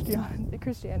that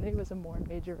Christianity was a more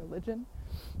major religion.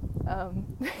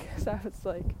 Because I was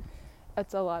like,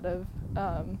 it's a lot of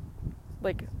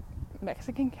like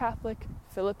Mexican Catholic,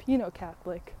 Filipino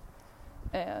Catholic,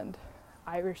 and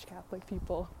Irish Catholic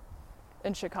people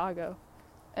in Chicago.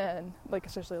 And like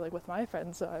especially like with my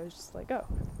friends, so I was just like, oh,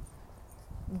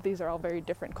 these are all very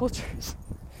different cultures.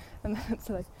 And then it's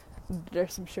like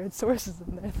there's some shared sources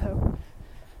in there though.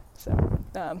 So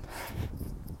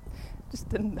just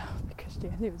didn't know that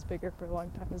Christianity was bigger for a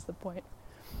long time is the point.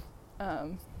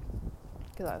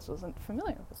 Because I just wasn't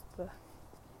familiar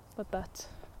with that.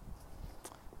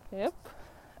 Yep.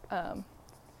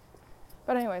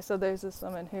 But anyway, so there's this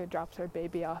woman who drops her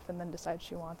baby off and then decides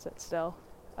she wants it still.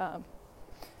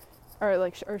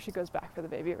 Or she goes back for the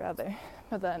baby rather,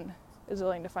 but then is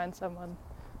willing to find someone,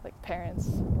 like parents,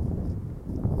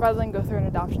 rather than go through an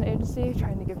adoption agency,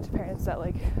 trying to give to parents that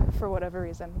like for whatever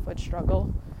reason would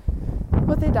struggle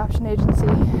with the adoption agency.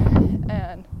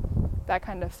 And that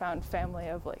kind of found family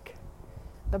of like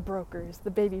the brokers,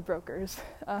 the baby brokers,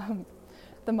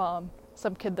 the mom,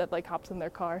 some kid that like hops in their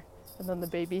car, and then the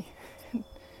baby,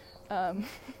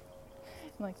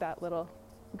 like that little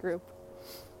group.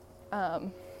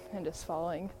 And just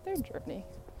following their journey,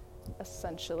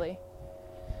 essentially.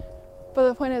 But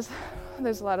the point is,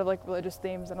 there's a lot of like religious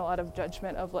themes and a lot of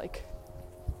judgment of like,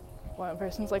 one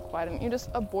person's like, why didn't you just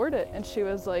abort it? And she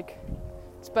was like,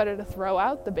 it's better to throw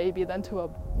out the baby than to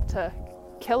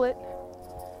kill it.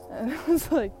 And it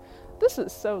was like, this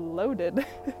is so loaded.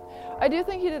 I do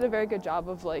think he did a very good job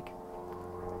of like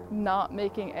not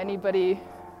making anybody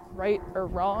right or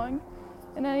wrong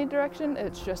in any direction.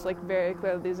 It's just like very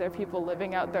clear that these are people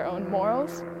living out their own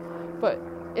morals, but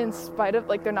in spite of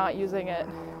like they're not using it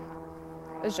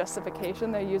as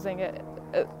justification, they're using it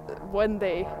when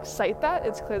they cite that,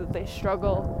 it's clear that they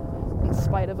struggle in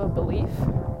spite of a belief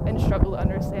and struggle to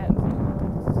understand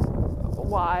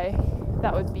why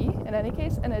that would be in any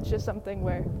case. And it's just something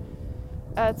where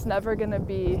it's never gonna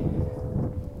be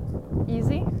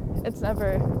easy. It's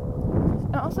never.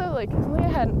 And also like something I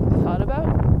hadn't thought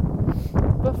about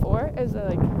before is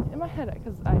like in my head,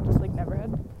 because I just like never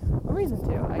had a reason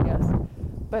to, I guess,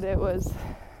 but it was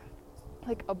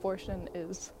like abortion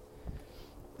is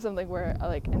something where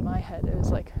like in my head it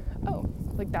was like, oh,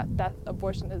 like that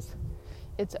abortion is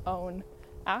its own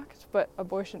act, but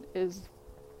abortion is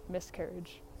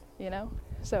miscarriage, you know?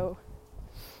 So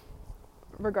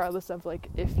regardless of like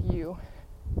if you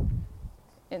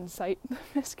incite the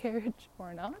miscarriage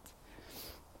or not,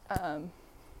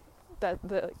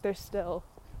 there's still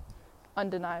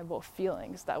undeniable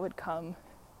feelings that would come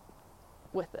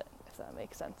with it, if that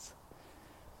makes sense.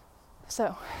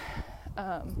 So,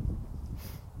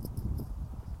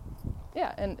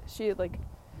 yeah, and she, like,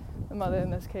 the mother in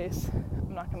this case,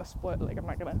 I'm not gonna spoil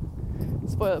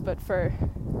it, but for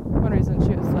one reason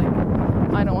she was like,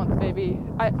 I don't want the baby,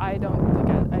 I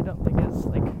don't think is,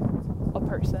 like, a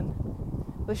person.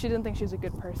 Like, she didn't think she was a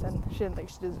good person. She didn't think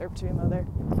she deserved to be a mother.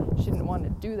 She didn't want to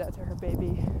do that to her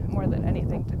baby more than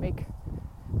anything, to make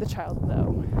the child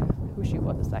know who she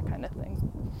was, that kind of thing.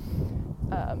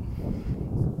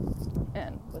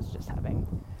 And was just having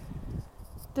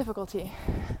difficulty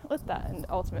with that, and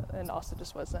also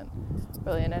just wasn't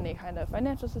really in any kind of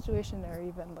financial situation or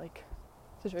even like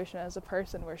situation as a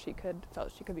person where she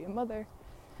felt she could be a mother.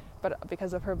 But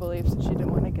because of her beliefs, she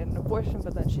didn't want to get an abortion,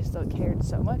 but then she still cared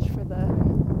so much for the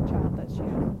child that she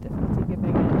had difficulty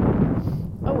giving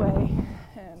it away,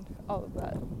 and all of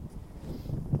that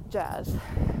jazz.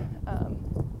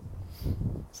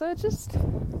 So it's just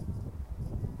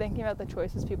thinking about the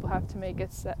choices people have to make.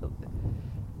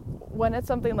 When it's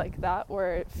something like that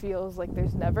where it feels like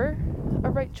there's never a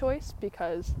right choice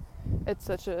because it's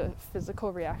such a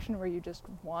physical reaction where you just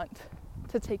want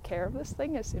to take care of this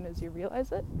thing as soon as you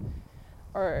realize it,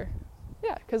 or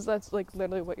because that's like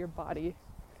literally what your body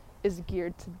is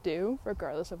geared to do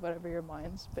regardless of whatever your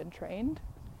mind's been trained.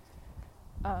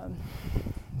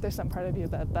 There's some part of you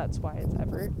that's why it's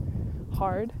ever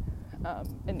hard,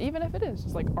 and even if it is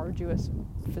just like arduous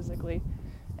physically,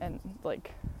 and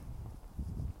like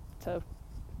to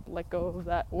let go of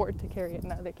that or to carry it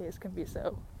in either case can be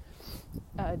so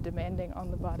demanding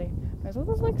on the body. There's all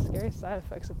those like scary side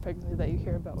effects of pregnancy that you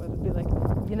hear about, where it'd be like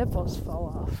your nipples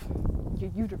fall off,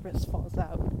 your uterus falls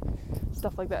out,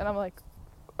 stuff like that, and I'm like,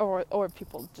 or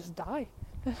people just die.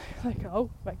 Like,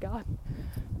 oh my god,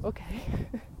 okay.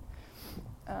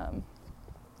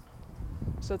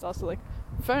 So it's also like,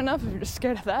 fair enough if you're just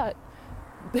scared of that.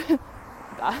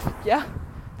 Yeah,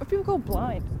 but people go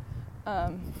blind.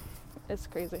 It's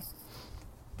crazy.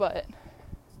 But,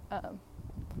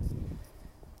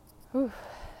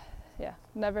 yeah,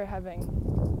 never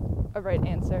having a right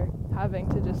answer, having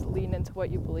to just lean into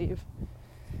what you believe.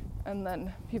 And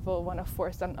then people want to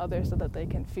force on others so that they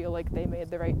can feel like they made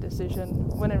the right decision,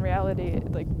 when in reality,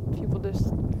 like, people just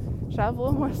should have a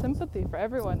little more sympathy for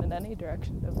everyone in any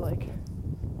direction of, like,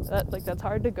 that's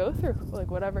hard to go through, like,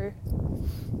 whatever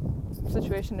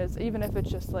situation is, even if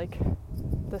it's just, like,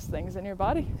 this thing's in your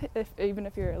body, even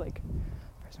if you're, like,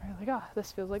 a person where you're like,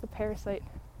 this feels like a parasite,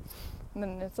 and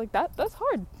then it's like, that's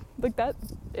hard, like, that,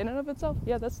 in and of itself,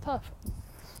 yeah, that's tough.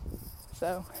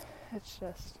 So, it's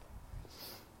just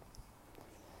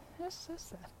so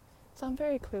sad. So I'm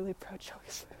very clearly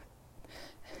pro-choice.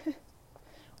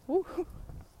 Woo.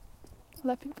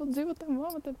 Let people do what they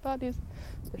want with their bodies.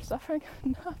 They're suffering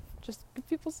enough. Just give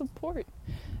people support.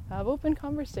 Have open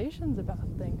conversations about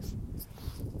things.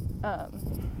 Yeah,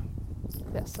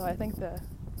 so I think the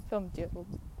film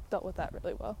dealt with that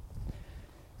really well.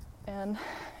 And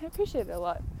I appreciate it a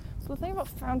lot. But the thing about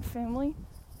found family,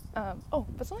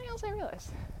 but something else I realized,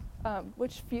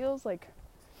 which feels like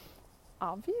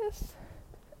obvious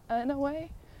in a way,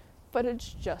 but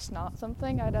it's just not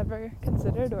something I'd ever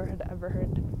considered or had ever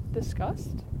heard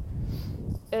discussed,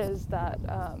 is that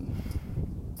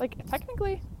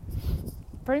technically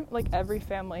pretty like every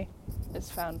family is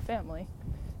found family,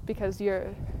 because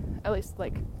you're, at least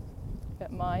like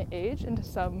at my age and to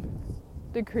some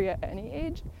degree at any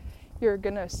age, you're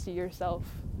gonna see yourself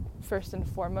first and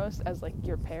foremost as like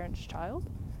your parents' child,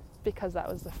 because that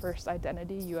was the first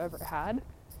identity you ever had.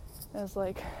 And it's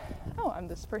like, I'm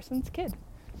this person's kid.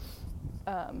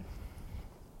 And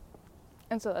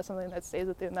so that's something that stays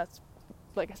with you, and that's,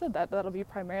 like I said, that'll be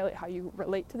primarily how you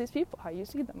relate to these people, how you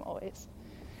see them always.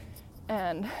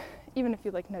 And even if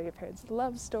you like know your parents'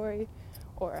 love story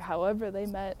or however they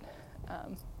met,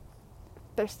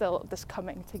 they're still this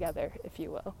coming together, if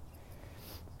you will.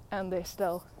 And they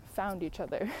still found each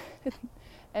other.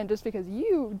 And just because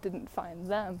you didn't find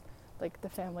them, like, the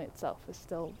family itself is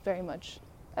still very much,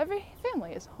 every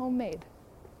family is homemade,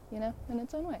 in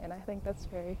its own way. And I think that's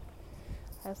I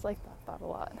just like that thought a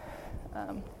lot.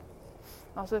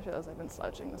 Also feels I've been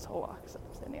slouching this whole walk, so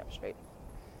I'm standing up straight.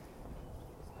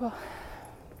 Well,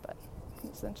 but I'm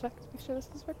just gonna check to make sure this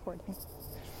is recording.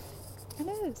 It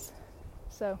is.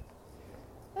 So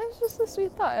it's just a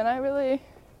sweet thought, and I really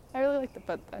liked it.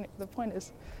 But the point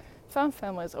is, found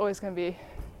family is always gonna be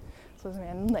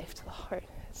a knife to the heart.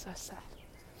 It's so sad,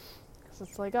 because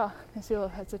it's like, these people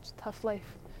have had such a tough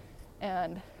life,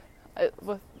 and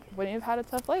when you've had a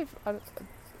tough life,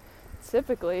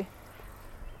 typically,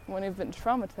 when you've been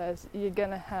traumatized, you're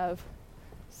gonna have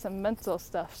some mental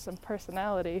stuff, some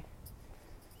personality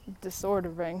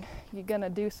disordering. You're gonna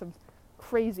do some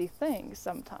crazy things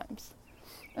sometimes.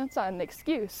 And it's not an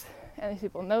excuse, and these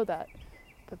people know that,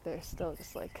 but they're still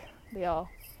just like, they all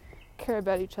care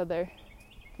about each other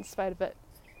in spite of it,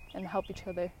 and help each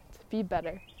other to be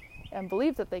better, and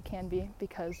believe that they can be,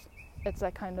 because it's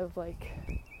that kind of like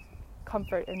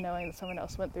comfort in knowing that someone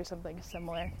else went through something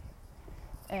similar,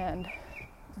 and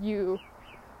you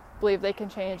believe they can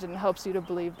change, and it helps you to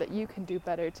believe that you can do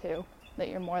better too, that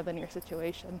you're more than your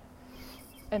situation.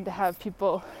 And to have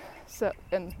people, so,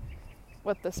 and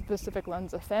with the specific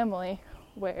lens of family,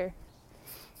 where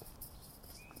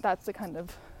that's the kind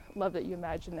of love that you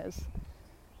imagine is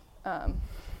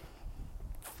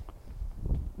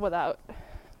without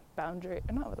boundary,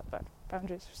 or not without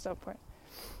boundaries are so important,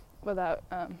 without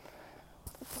what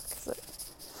the fuck is it?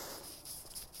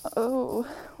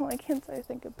 Why can't I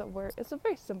think of the word? It's a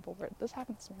very simple word. This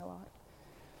happens to me a lot.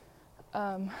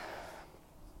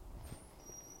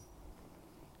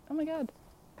 Oh my god.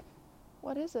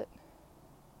 What is it?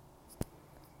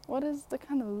 What is the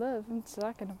kind of love I'm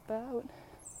talking about?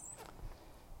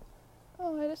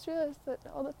 Oh, I just realized that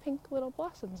all the pink little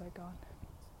blossoms are gone.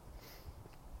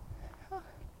 Oh,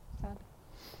 sad.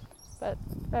 But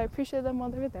I appreciated them while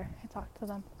they were there. I talked to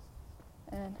them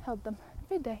and held them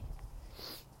every day.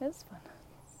 It was fun.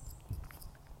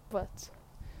 But,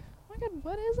 oh my god,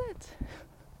 what is it?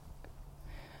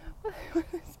 What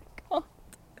is it called?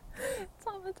 It's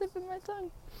on the tip of my tongue.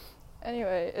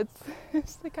 Anyway,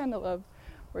 it's the kind of love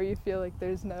where you feel like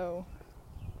there's no...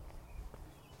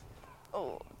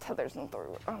 tether's not the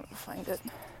word. I'm gonna find it.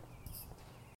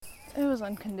 It was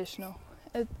unconditional.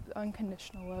 It's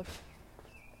unconditional love.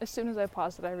 As soon as I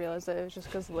paused it, I realized that it was just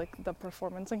because of, like, the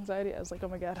performance anxiety. I was like, oh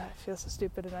my god, I feel so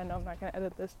stupid, and I know I'm not going to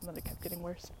edit this, and then it kept getting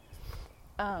worse.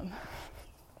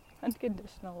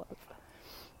 Unconditional love.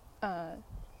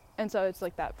 And so it's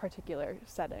like that particular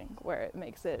setting where it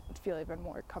makes it feel even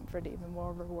more comforting, even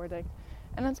more rewarding.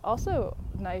 And it's also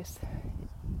nice.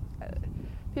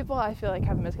 People, I feel like,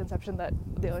 have a misconception that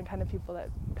the only kind of people that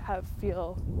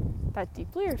feel that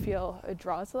deeply or feel a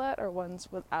draw to that are ones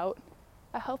without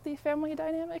a healthy family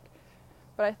dynamic.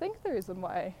 But I think the reason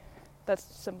why that's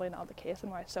simply not the case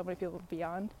and why so many people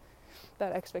beyond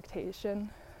that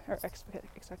expectation or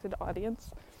expected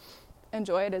audience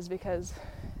enjoy it is because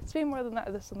it's way more than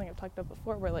that. This is something I've talked about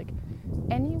before, where like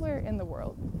anywhere in the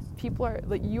world, people are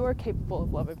like, you are capable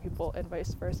of loving people and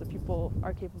vice versa. People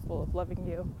are capable of loving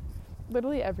you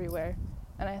literally everywhere.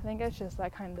 And I think it's just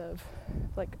that kind of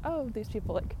like, oh, these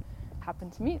people like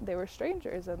happened to meet, they were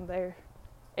strangers and they're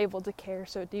able to care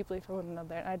so deeply for one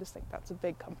another. And I just think that's a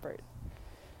big comfort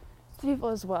to people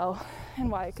as well, and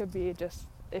why it could be just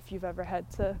if you've ever had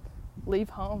to leave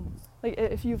home, like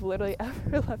if you've literally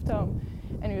ever left home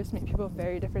and you just meet people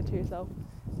very different to yourself,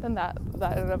 then that in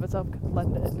and of itself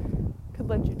could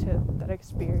lend you to that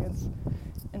experience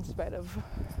in spite of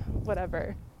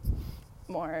whatever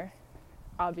more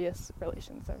obvious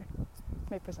relations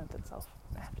may present itself.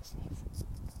 I have to sneeze.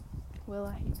 Will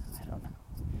I? I don't know.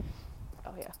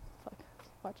 Oh yeah, fuck.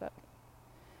 Watch out.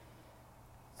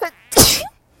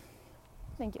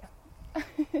 Thank you.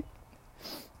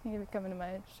 Thank you for coming to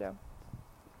my show.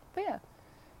 But yeah,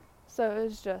 so it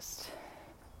was just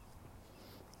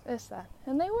that.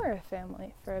 And they were a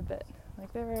family for a bit.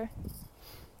 Like they were,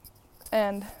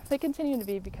 and they continue to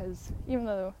be, because even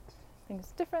though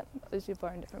things are different, these people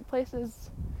are in different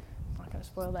places. I'm not gonna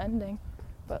spoil the ending,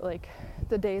 but like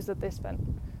the days that they spent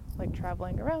like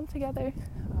traveling around together.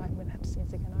 I'm gonna have to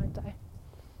sneeze again, aren't I?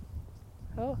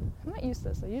 Oh, I'm not used to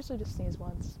this. I usually just sneeze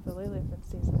once, but lately I've been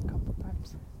sneezing a couple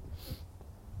times.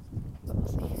 But we'll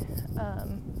see.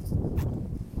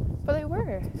 But they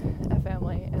were a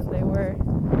family, and they were,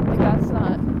 like, that's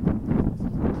not,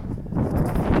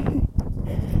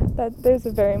 that there's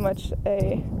a very much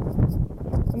a,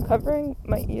 I'm covering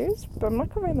my ears, but I'm not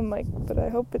covering the mic, but I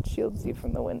hope it shields you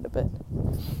from the wind a bit.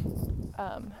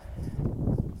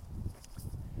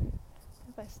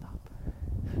 If I stop.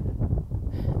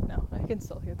 No, I can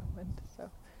still hear the wind, so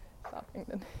stopping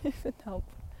didn't help.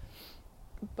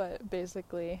 But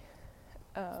basically,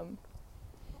 what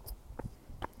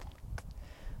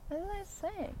was I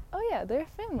saying? Oh yeah, they're a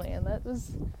family, and that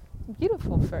was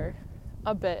beautiful for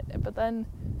a bit, but then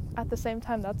at the same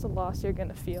time, that's a loss you're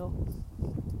gonna feel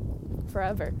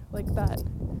forever, like that.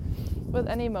 With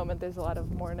any moment, there's a lot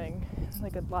of mourning,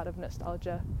 like a lot of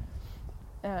nostalgia,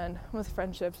 and with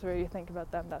friendships where you think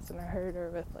about them, that's gonna hurt, or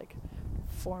with like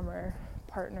former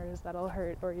partners, that'll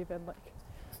hurt, or even like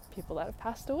people that have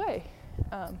passed away.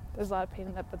 There's a lot of pain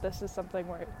in that, but this is something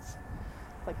where it's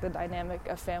like the dynamic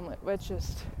of family, which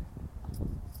just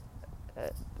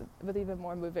with even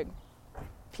more moving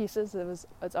pieces,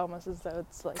 it's almost as though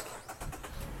it's like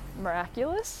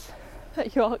miraculous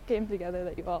that you all came together,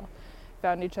 that you all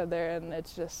found each other, and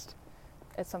it's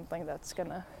something that's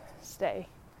gonna stay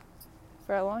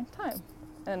for a long time,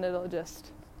 and it'll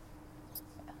just,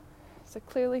 so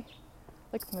clearly,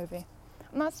 like the movie.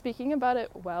 I'm not speaking about it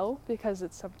well because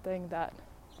it's something that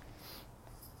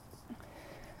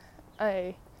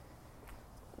I'm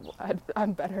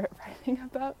better at writing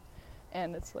about,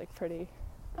 and it's like pretty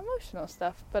emotional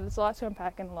stuff, but it's a lot to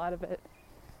unpack, and a lot of it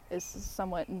is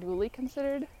somewhat newly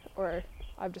considered, or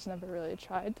I've just never really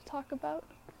tried to talk about,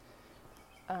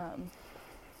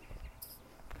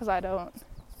 because I don't,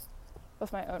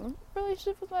 with my own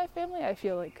relationship with my family, I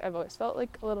feel like I've always felt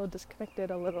like a little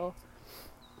disconnected, a little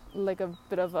like a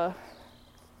bit of a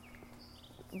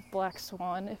black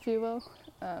swan, if you will.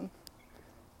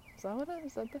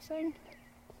 Is that the saying?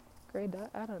 Gray duck?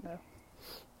 I don't know.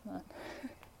 Not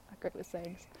great with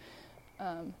sayings.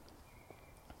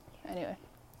 Anyway.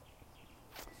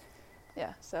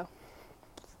 Yeah, so.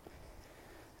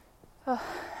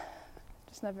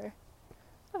 Just never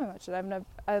much.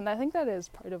 And I think that is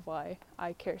part of why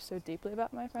I care so deeply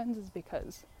about my friends, is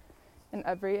because in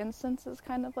every instance it's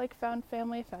kind of like found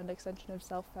family, found extension of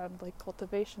self, found like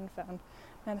cultivation, found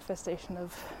manifestation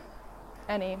of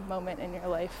any moment in your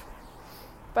life.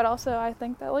 But also I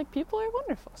think that like people are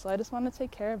wonderful, so I just want to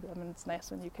take care of them, and it's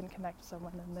nice when you can connect with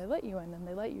someone and they let you in and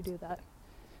they let you do that.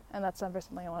 And that's never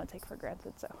something I want to take for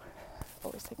granted, so I've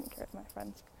always taken care of my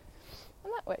friends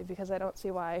in that way, because I don't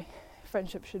see why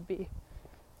friendship should be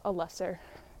a lesser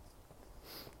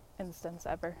instance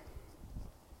ever.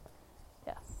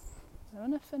 Yeah. I'm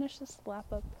going to finish this lap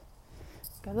up,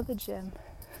 go to the gym,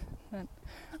 and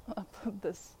I'll upload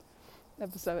this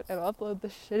episode, and I'll upload the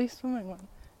shitty swimming one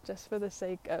just for the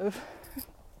sake of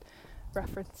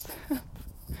reference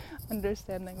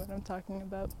understanding what I'm talking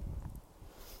about.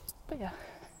 But yeah,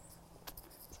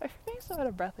 sorry for being so out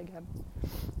of breath again.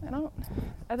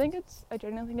 I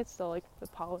genuinely think it's still like the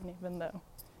pollen, even though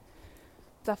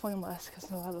definitely less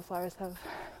because a lot of the flowers have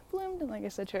bloomed, and like I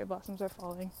said, cherry blossoms are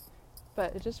falling.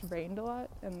 But it just rained a lot,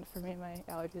 and for me, my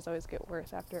allergies always get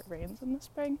worse after it rains in the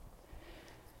spring.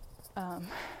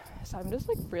 So I'm just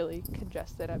like really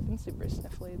congested. I've been super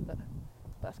sniffly the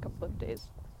last couple of days,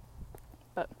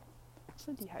 but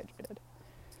also dehydrated.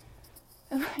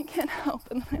 And I can't help,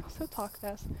 and then I also talk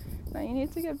fast. Now you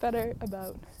need to get better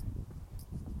about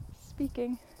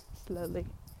speaking slowly,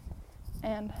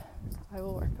 and I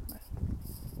will work on it.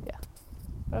 Yeah,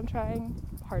 but I'm trying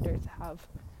harder to have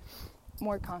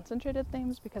more concentrated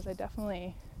themes because I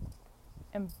definitely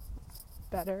am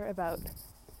better about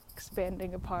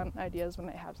expanding upon ideas when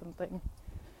I have something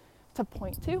to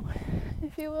point to,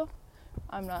 if you will.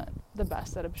 I'm not the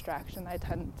best at abstraction. I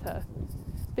tend to,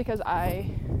 because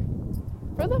I,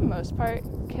 for the most part,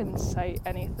 can cite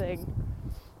anything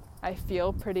I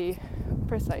feel pretty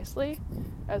precisely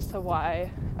as to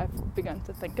why I've begun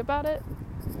to think about it.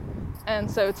 And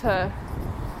so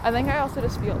I think I also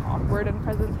just feel awkward in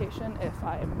presentation if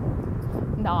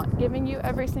I'm not giving you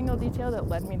every single detail that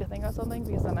led me to think of something,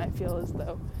 because then I feel as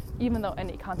though even though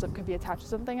any concept could be attached to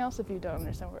something else, if you don't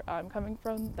understand where I'm coming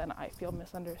from, then I feel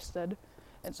misunderstood.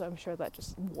 And so I'm sure that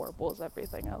just warbles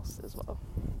everything else as well.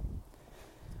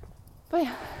 But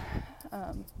yeah,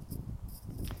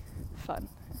 fun.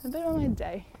 A bit of my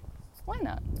day. Why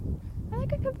not? I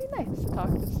think it could be nice to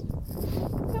talk just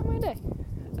about my day.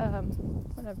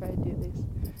 Whenever I do these.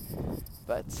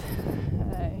 But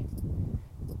I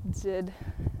did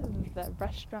the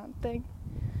restaurant thing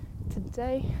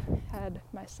today. Had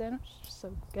my sandwich,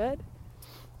 so good.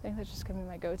 I think that's just gonna be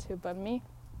my go-to banh mi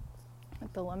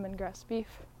with the lemongrass beef,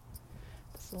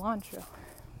 the cilantro,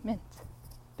 mint,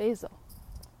 basil,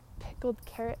 pickled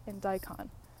carrot, and daikon.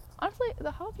 Honestly,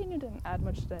 the jalapeno didn't add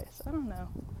much today, so I don't know.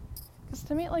 Because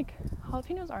to me, like,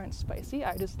 jalapenos aren't spicy.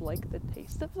 I just like the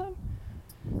taste of them.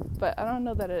 But I don't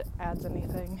know that it adds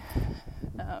anything.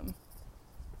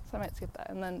 So I might skip that.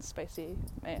 And then spicy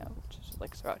mayo, which is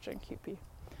like sriracha and QP.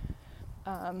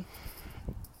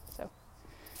 So,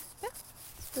 yeah,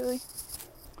 it's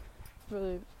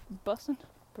really busting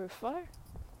for fire.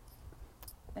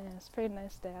 And it's a pretty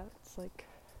nice day out. It's like,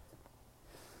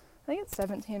 I think it's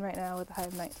 17 right now with a high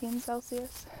of 19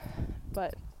 Celsius.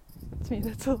 But to me,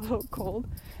 that's a little cold.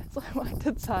 So I walked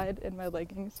outside in my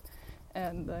leggings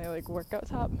and my like workout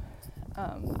top.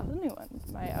 That was a new one.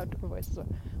 My Outdoor Voices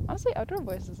one. Honestly, Outdoor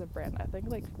Voices is a brand I think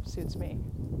like suits me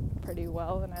pretty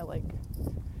well, and I like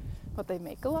what they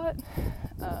make a lot.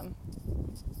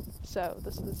 So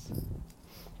this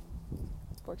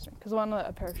works for me because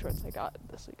a pair of shorts I got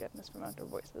this weekend is from Outdoor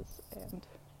Voices, and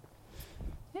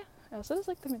yeah, I also just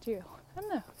like the material. I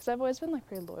don't know, because I've always been like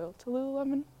pretty loyal to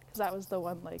Lululemon, because that was the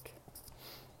one like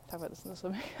talk about this in the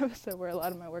swimming episode where a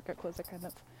lot of my workout clothes are kind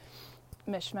of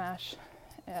mishmash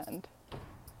and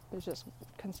it was just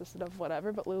consisted of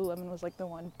whatever, but Lululemon was like the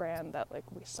one brand that like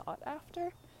we sought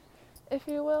after, if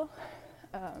you will.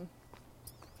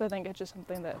 So I think it's just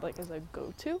something that like is a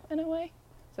go-to in a way,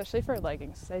 especially for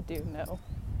leggings. I do know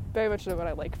very much know what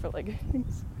I like for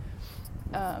leggings.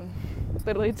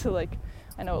 Literally to like,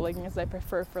 I know what leggings I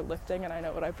prefer for lifting, and I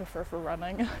know what I prefer for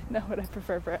running. I know what I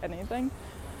prefer for anything.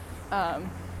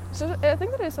 So I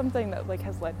think that is something that like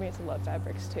has led me to love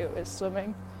fabrics too, is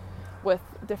swimming with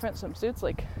different swimsuits,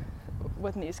 like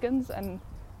with Neeskins and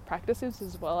practice suits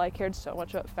as well. I cared so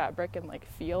much about fabric and like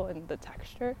feel and the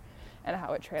texture and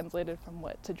how it translated from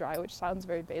wet to dry, which sounds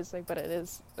very basic, but it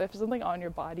is. If it's something on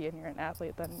your body and you're an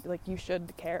athlete, then like you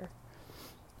should care.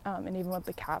 And even with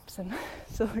the caps and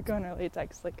silicone or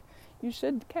latex, like you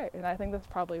should care. And I think that's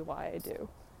probably why I do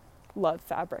love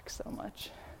fabric so much.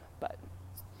 But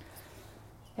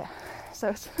yeah, so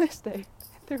it's a nice day.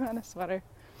 I threw on a sweater.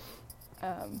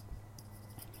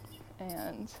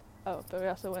 But we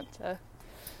also went to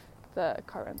the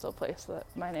car rental place that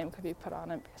my name could be put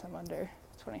on it because I'm under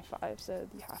 25, so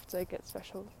you have to get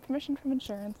special permission from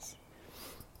insurance.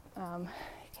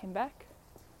 Came back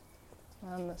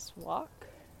on this walk,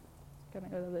 gonna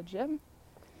go to the gym,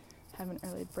 have an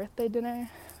early birthday dinner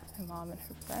with my mom and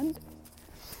her friend,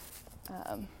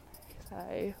 because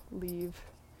I leave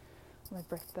my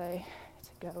birthday to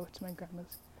go to my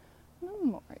grandma's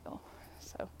memorial.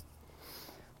 So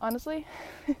honestly,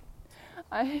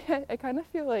 I kind of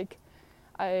feel like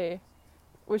I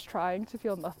was trying to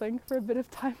feel nothing for a bit of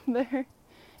time there,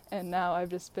 and now I've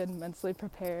just been mentally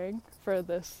preparing for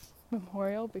this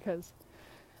memorial because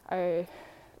part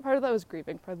of that was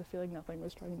grieving, part of the feeling nothing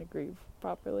was trying to grieve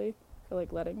properly, or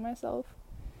like letting myself,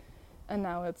 And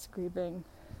now it's grieving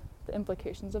the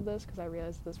implications of this, because I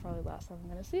realized this is probably the last time I'm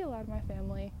going to see a lot of my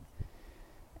family,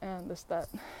 and this, that,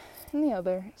 and the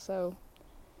other. So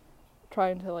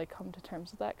trying to like come to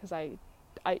terms with that, because I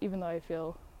even though I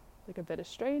feel like a bit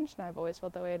estranged, and I've always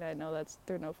felt that way, and I know that's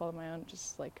through no fault of my own,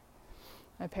 just like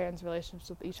my parents' relationships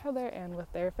with each other and with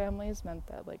their families meant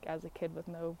that, like, as a kid with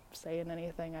no say in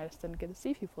anything, I just didn't get to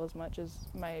see people as much as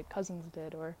my cousins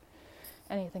did or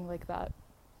anything like that.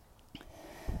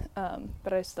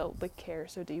 But I still, like, care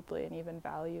so deeply and even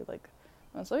value, like,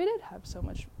 and so we did have so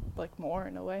much, like, more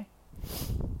in a way.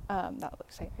 Not,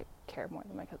 like, saying I care more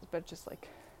than my cousins, but just, like,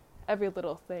 every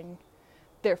little thing,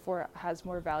 therefore, has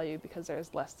more value because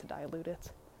there's less to dilute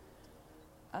it.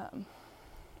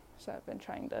 So I've been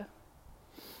trying to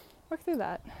work through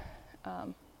that.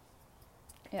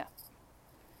 Yeah.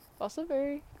 Also,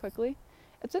 very quickly,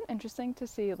 it's been interesting to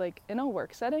see, like, in a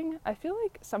work setting, I feel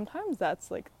like sometimes that's,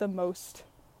 like, the most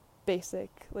basic,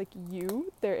 like,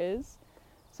 you there is,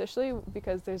 especially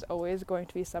because there's always going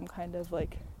to be some kind of,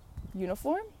 like,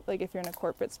 uniform. Like, if you're in a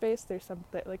corporate space, there's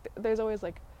something, like, there's always,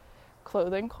 like,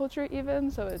 clothing culture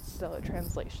even, so it's still a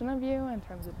translation of you in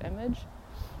terms of image.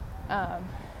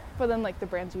 But then, like, the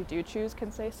brands you do choose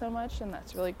can say so much, and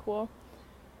that's really cool.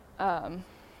 But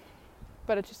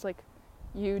it's just, like,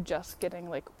 you just getting,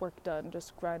 like, work done,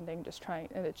 just grinding, just trying,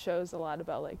 and it shows a lot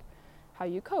about, like, how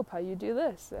you cope, how you do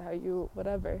this, how you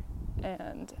whatever,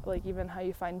 and, like, even how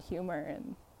you find humor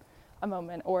in a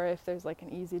moment, or if there's, like, an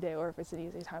easy day, or if it's an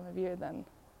easy time of year, then,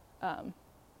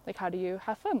 like, how do you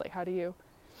have fun? Like, how do you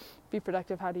be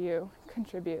productive? How do you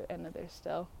contribute? And there's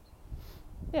still,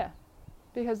 yeah,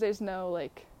 because there's no,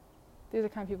 like, these are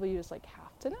kind of people you just, like,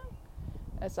 have to know.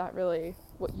 It's not really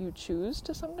what you choose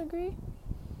to some degree.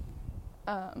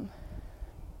 So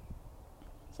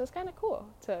it's kind of cool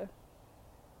to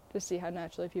see how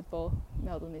naturally people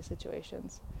meld in these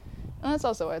situations. And that's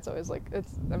also why it's always, like, this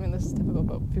is typical,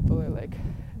 but people are like,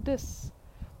 this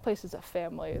place is a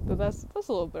family. But that's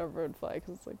a little bit of a red flag,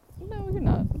 because it's like, no, you're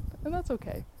not. And that's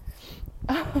okay.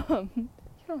 You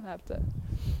don't have to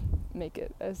make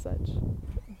it as such.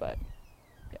 But,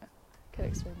 yeah, I could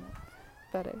explain that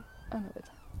better another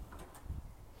time.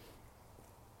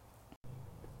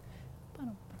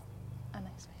 A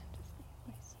nice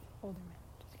older man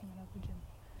just came out of the gym.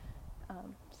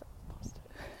 So paused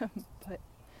it. But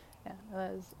yeah,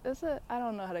 I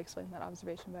don't know how to explain that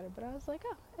observation better, but I was like,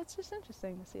 oh, it's just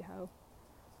interesting to see how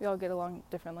we all get along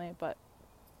differently,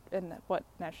 and what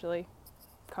naturally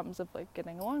comes of, like,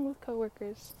 getting along with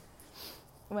coworkers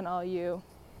when all you're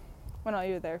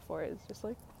there for is just,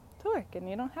 like, to work, and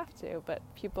you don't have to, but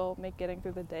people make getting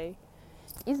through the day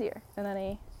easier in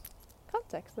any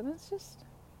context, and it's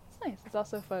nice. It's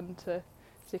also fun to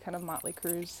see kind of motley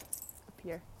crews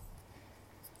appear.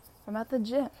 I'm at the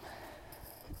gym.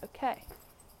 Okay.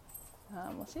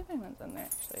 Let's see if anyone's in there,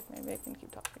 actually. Maybe I can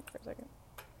keep talking for a second.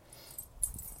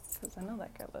 Because I know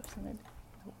that guy lives, so maybe...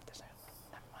 Oh, there's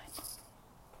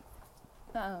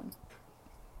never mind.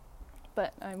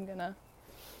 But I'm gonna...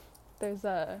 There's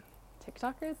a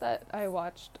TikToker that I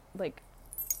watched, like...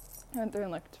 I went through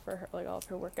and looked for her, like, all of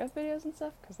her workout videos and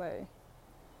stuff, because I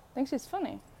think she's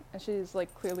funny. And she's,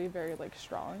 like, clearly very, like,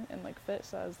 strong and, like, fit,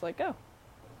 so I was like, oh,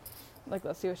 like,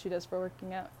 let's see what she does for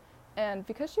working out. And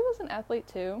because she was an athlete,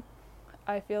 too,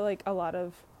 I feel like a lot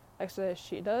of exercises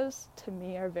she does, to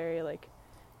me, are very, like,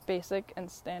 basic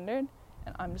and standard,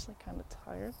 and I'm just, like, kind of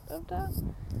tired of that.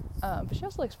 But she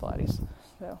also likes Pilates,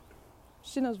 so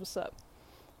she knows what's up.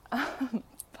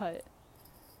 But,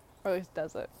 or at least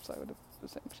does it, so I would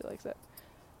assume she likes it.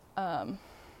 But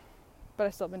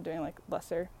I've still been doing, like,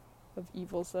 lesser of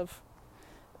evils of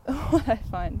what I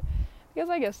find, because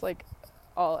I guess, like,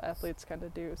 all athletes kind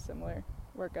of do similar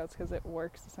workouts because it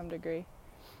works to some degree.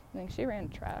 I think she ran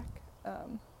track,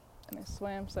 and I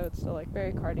swam, so it's still, like,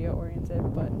 very cardio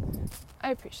oriented, but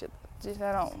I appreciate that. Just,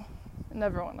 I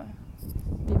never want to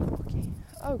be bulky.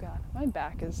 Oh god, my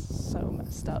back is so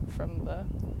messed up from the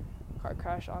car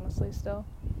crash, honestly, still.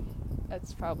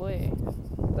 It's probably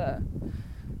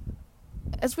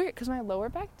it's weird because my lower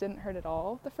back didn't hurt at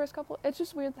all the first couple. It's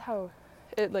just weird how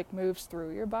it, like, moves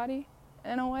through your body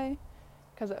in a way,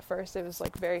 because at first it was,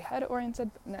 like, very head oriented,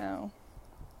 but now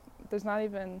there's not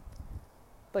even,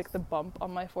 like, the bump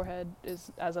on my forehead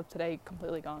is, as of today,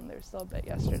 completely gone. There's still a bit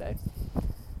yesterday.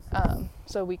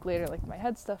 So a week later, like, my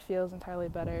head stuff feels entirely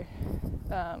better.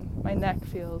 My neck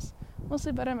feels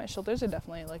mostly better. My shoulders are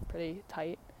definitely, like, pretty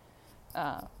tight.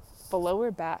 The lower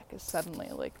back is suddenly,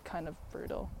 like, kind of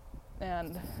brutal.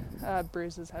 And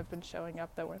bruises have been showing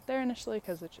up that weren't there initially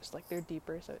because it's just, like, they're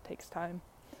deeper, so it takes time.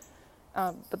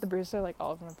 But the bruises are, like,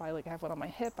 all over my body. Like, I have one on my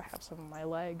hip, I have some on my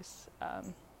legs.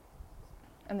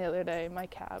 And the other day, my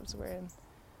calves were in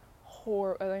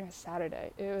I think it was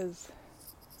Saturday. It was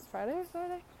Friday or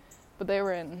Saturday? But they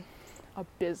were in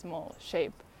abysmal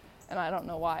shape, and I don't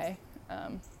know why.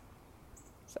 But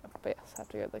yes, I have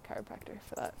to go to the chiropractor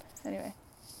for that. Anyway.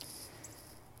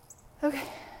 Okay,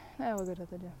 now we'll go to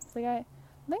the gym. The thing I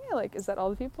like is that all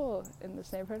the people in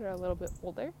this neighborhood are a little bit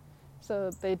older,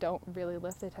 so they don't really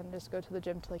lift. They tend to just go to the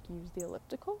gym to like use the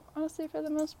elliptical, honestly, for the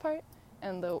most part.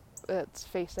 And it's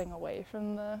facing away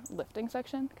from the lifting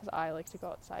section, because I like to go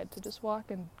outside to just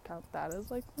walk and count that as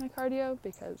like my cardio,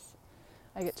 because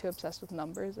I get too obsessed with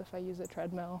numbers if I use a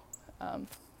treadmill, and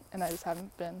I just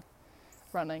haven't been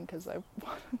running because I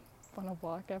want to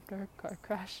walk after a car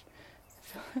crash.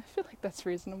 I feel like that's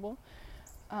reasonable.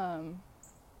 But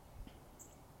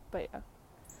yeah,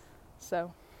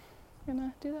 so I'm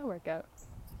gonna do that workout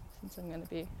since I'm gonna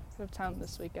be out of town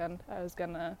this weekend. I was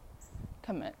gonna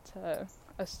commit to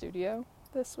a studio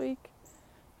this week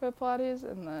for Pilates,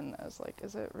 and then I was like,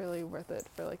 is it really worth it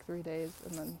for like 3 days?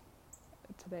 And then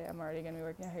today I'm already gonna be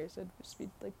working out here, so it'd just be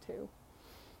like 2.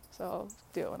 So I'll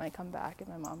do it when I come back and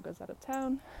my mom goes out of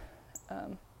town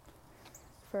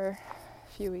for a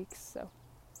few weeks, so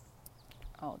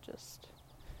I'll just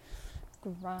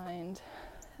grind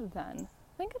then.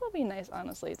 I think it'll be nice,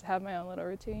 honestly, to have my own little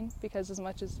routine, because as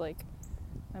much as like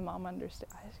my mom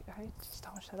understands, I just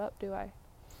don't shut up, do I?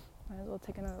 Might as well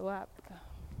take another lap,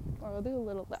 or we'll do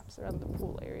little laps around the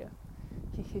pool area.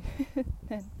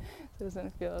 And so it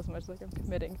doesn't feel as much like I'm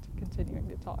committing to continuing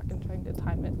to talk and trying to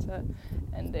time it to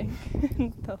ending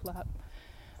the lap.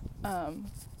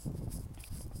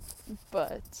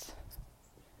 But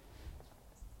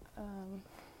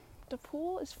the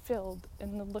pool is filled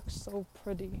and it looks so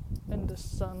pretty in the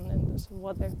sun and this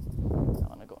weather. I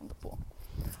want to go in the pool.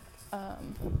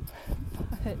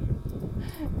 But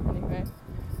anyway,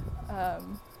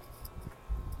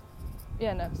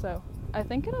 so I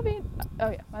think it'll be,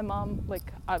 my mom,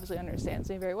 like, obviously understands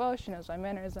me very well. She knows my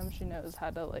mannerisms. She knows how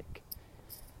to, like,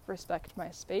 respect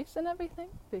my space and everything,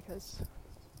 because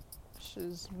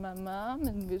she's my mom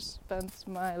and we've spent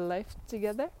my life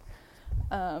together.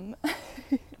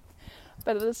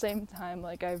 But at the same time,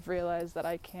 like, I've realized that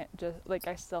I can't just, like,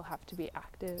 I still have to be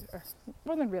active, or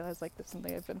more than realize, like, that's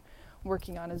something I've been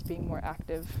working on, is being more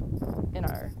active in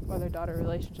our mother-daughter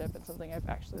relationship, and something I've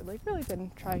actually, like, really been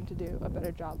trying to do a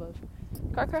better job of.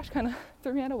 Car crash kind of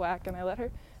threw me out of whack, and I let her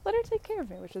take care of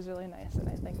me, which was really nice, and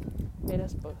I think made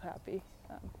us both happy,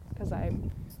 because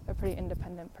I'm a pretty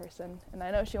independent person, and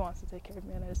I know she wants to take care of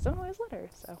me, and I just don't always let her,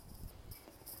 so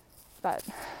that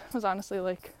was honestly,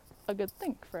 like, a good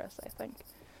thing for us, I think,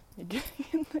 getting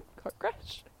in the car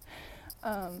crash.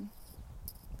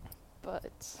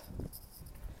 But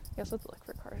I guess let's look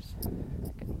for cars.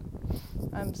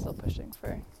 I'm still pushing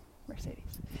for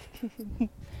Mercedes.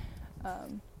 But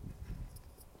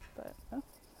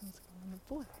let's go on the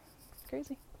board. It's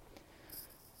crazy.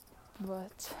 But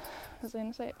what was I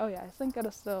gonna say? Oh yeah, I think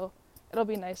it'll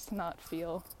be nice to not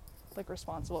feel like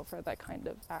responsible for that kind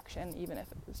of action, even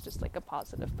if it was just like a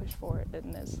positive push forward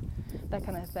and is that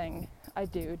kind of thing. I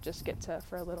do just get to,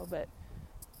 for a little bit,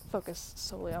 focus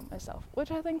solely on myself,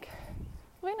 which I think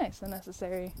will be nice and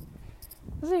necessary.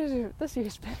 This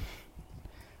year's been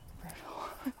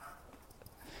brutal.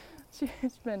 This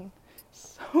year's been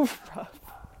so rough.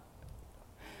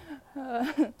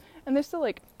 And there's still,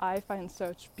 like, I find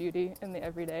such beauty in the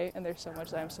everyday, and there's so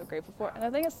much that I'm so grateful for, and I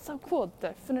think it's so cool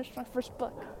that I finished my first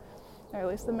book, or at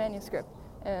least the manuscript,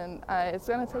 and it's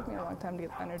gonna take me a long time to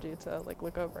get the energy to, like,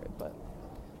 look over it, but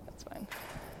that's fine.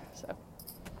 So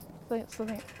like,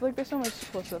 there's so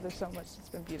much cool stuff, there's so much that's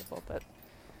been beautiful, but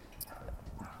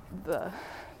the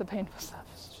painful stuff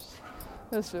is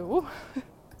just woo.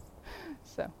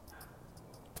 So,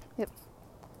 yep.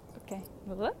 Okay,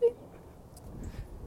 I love you.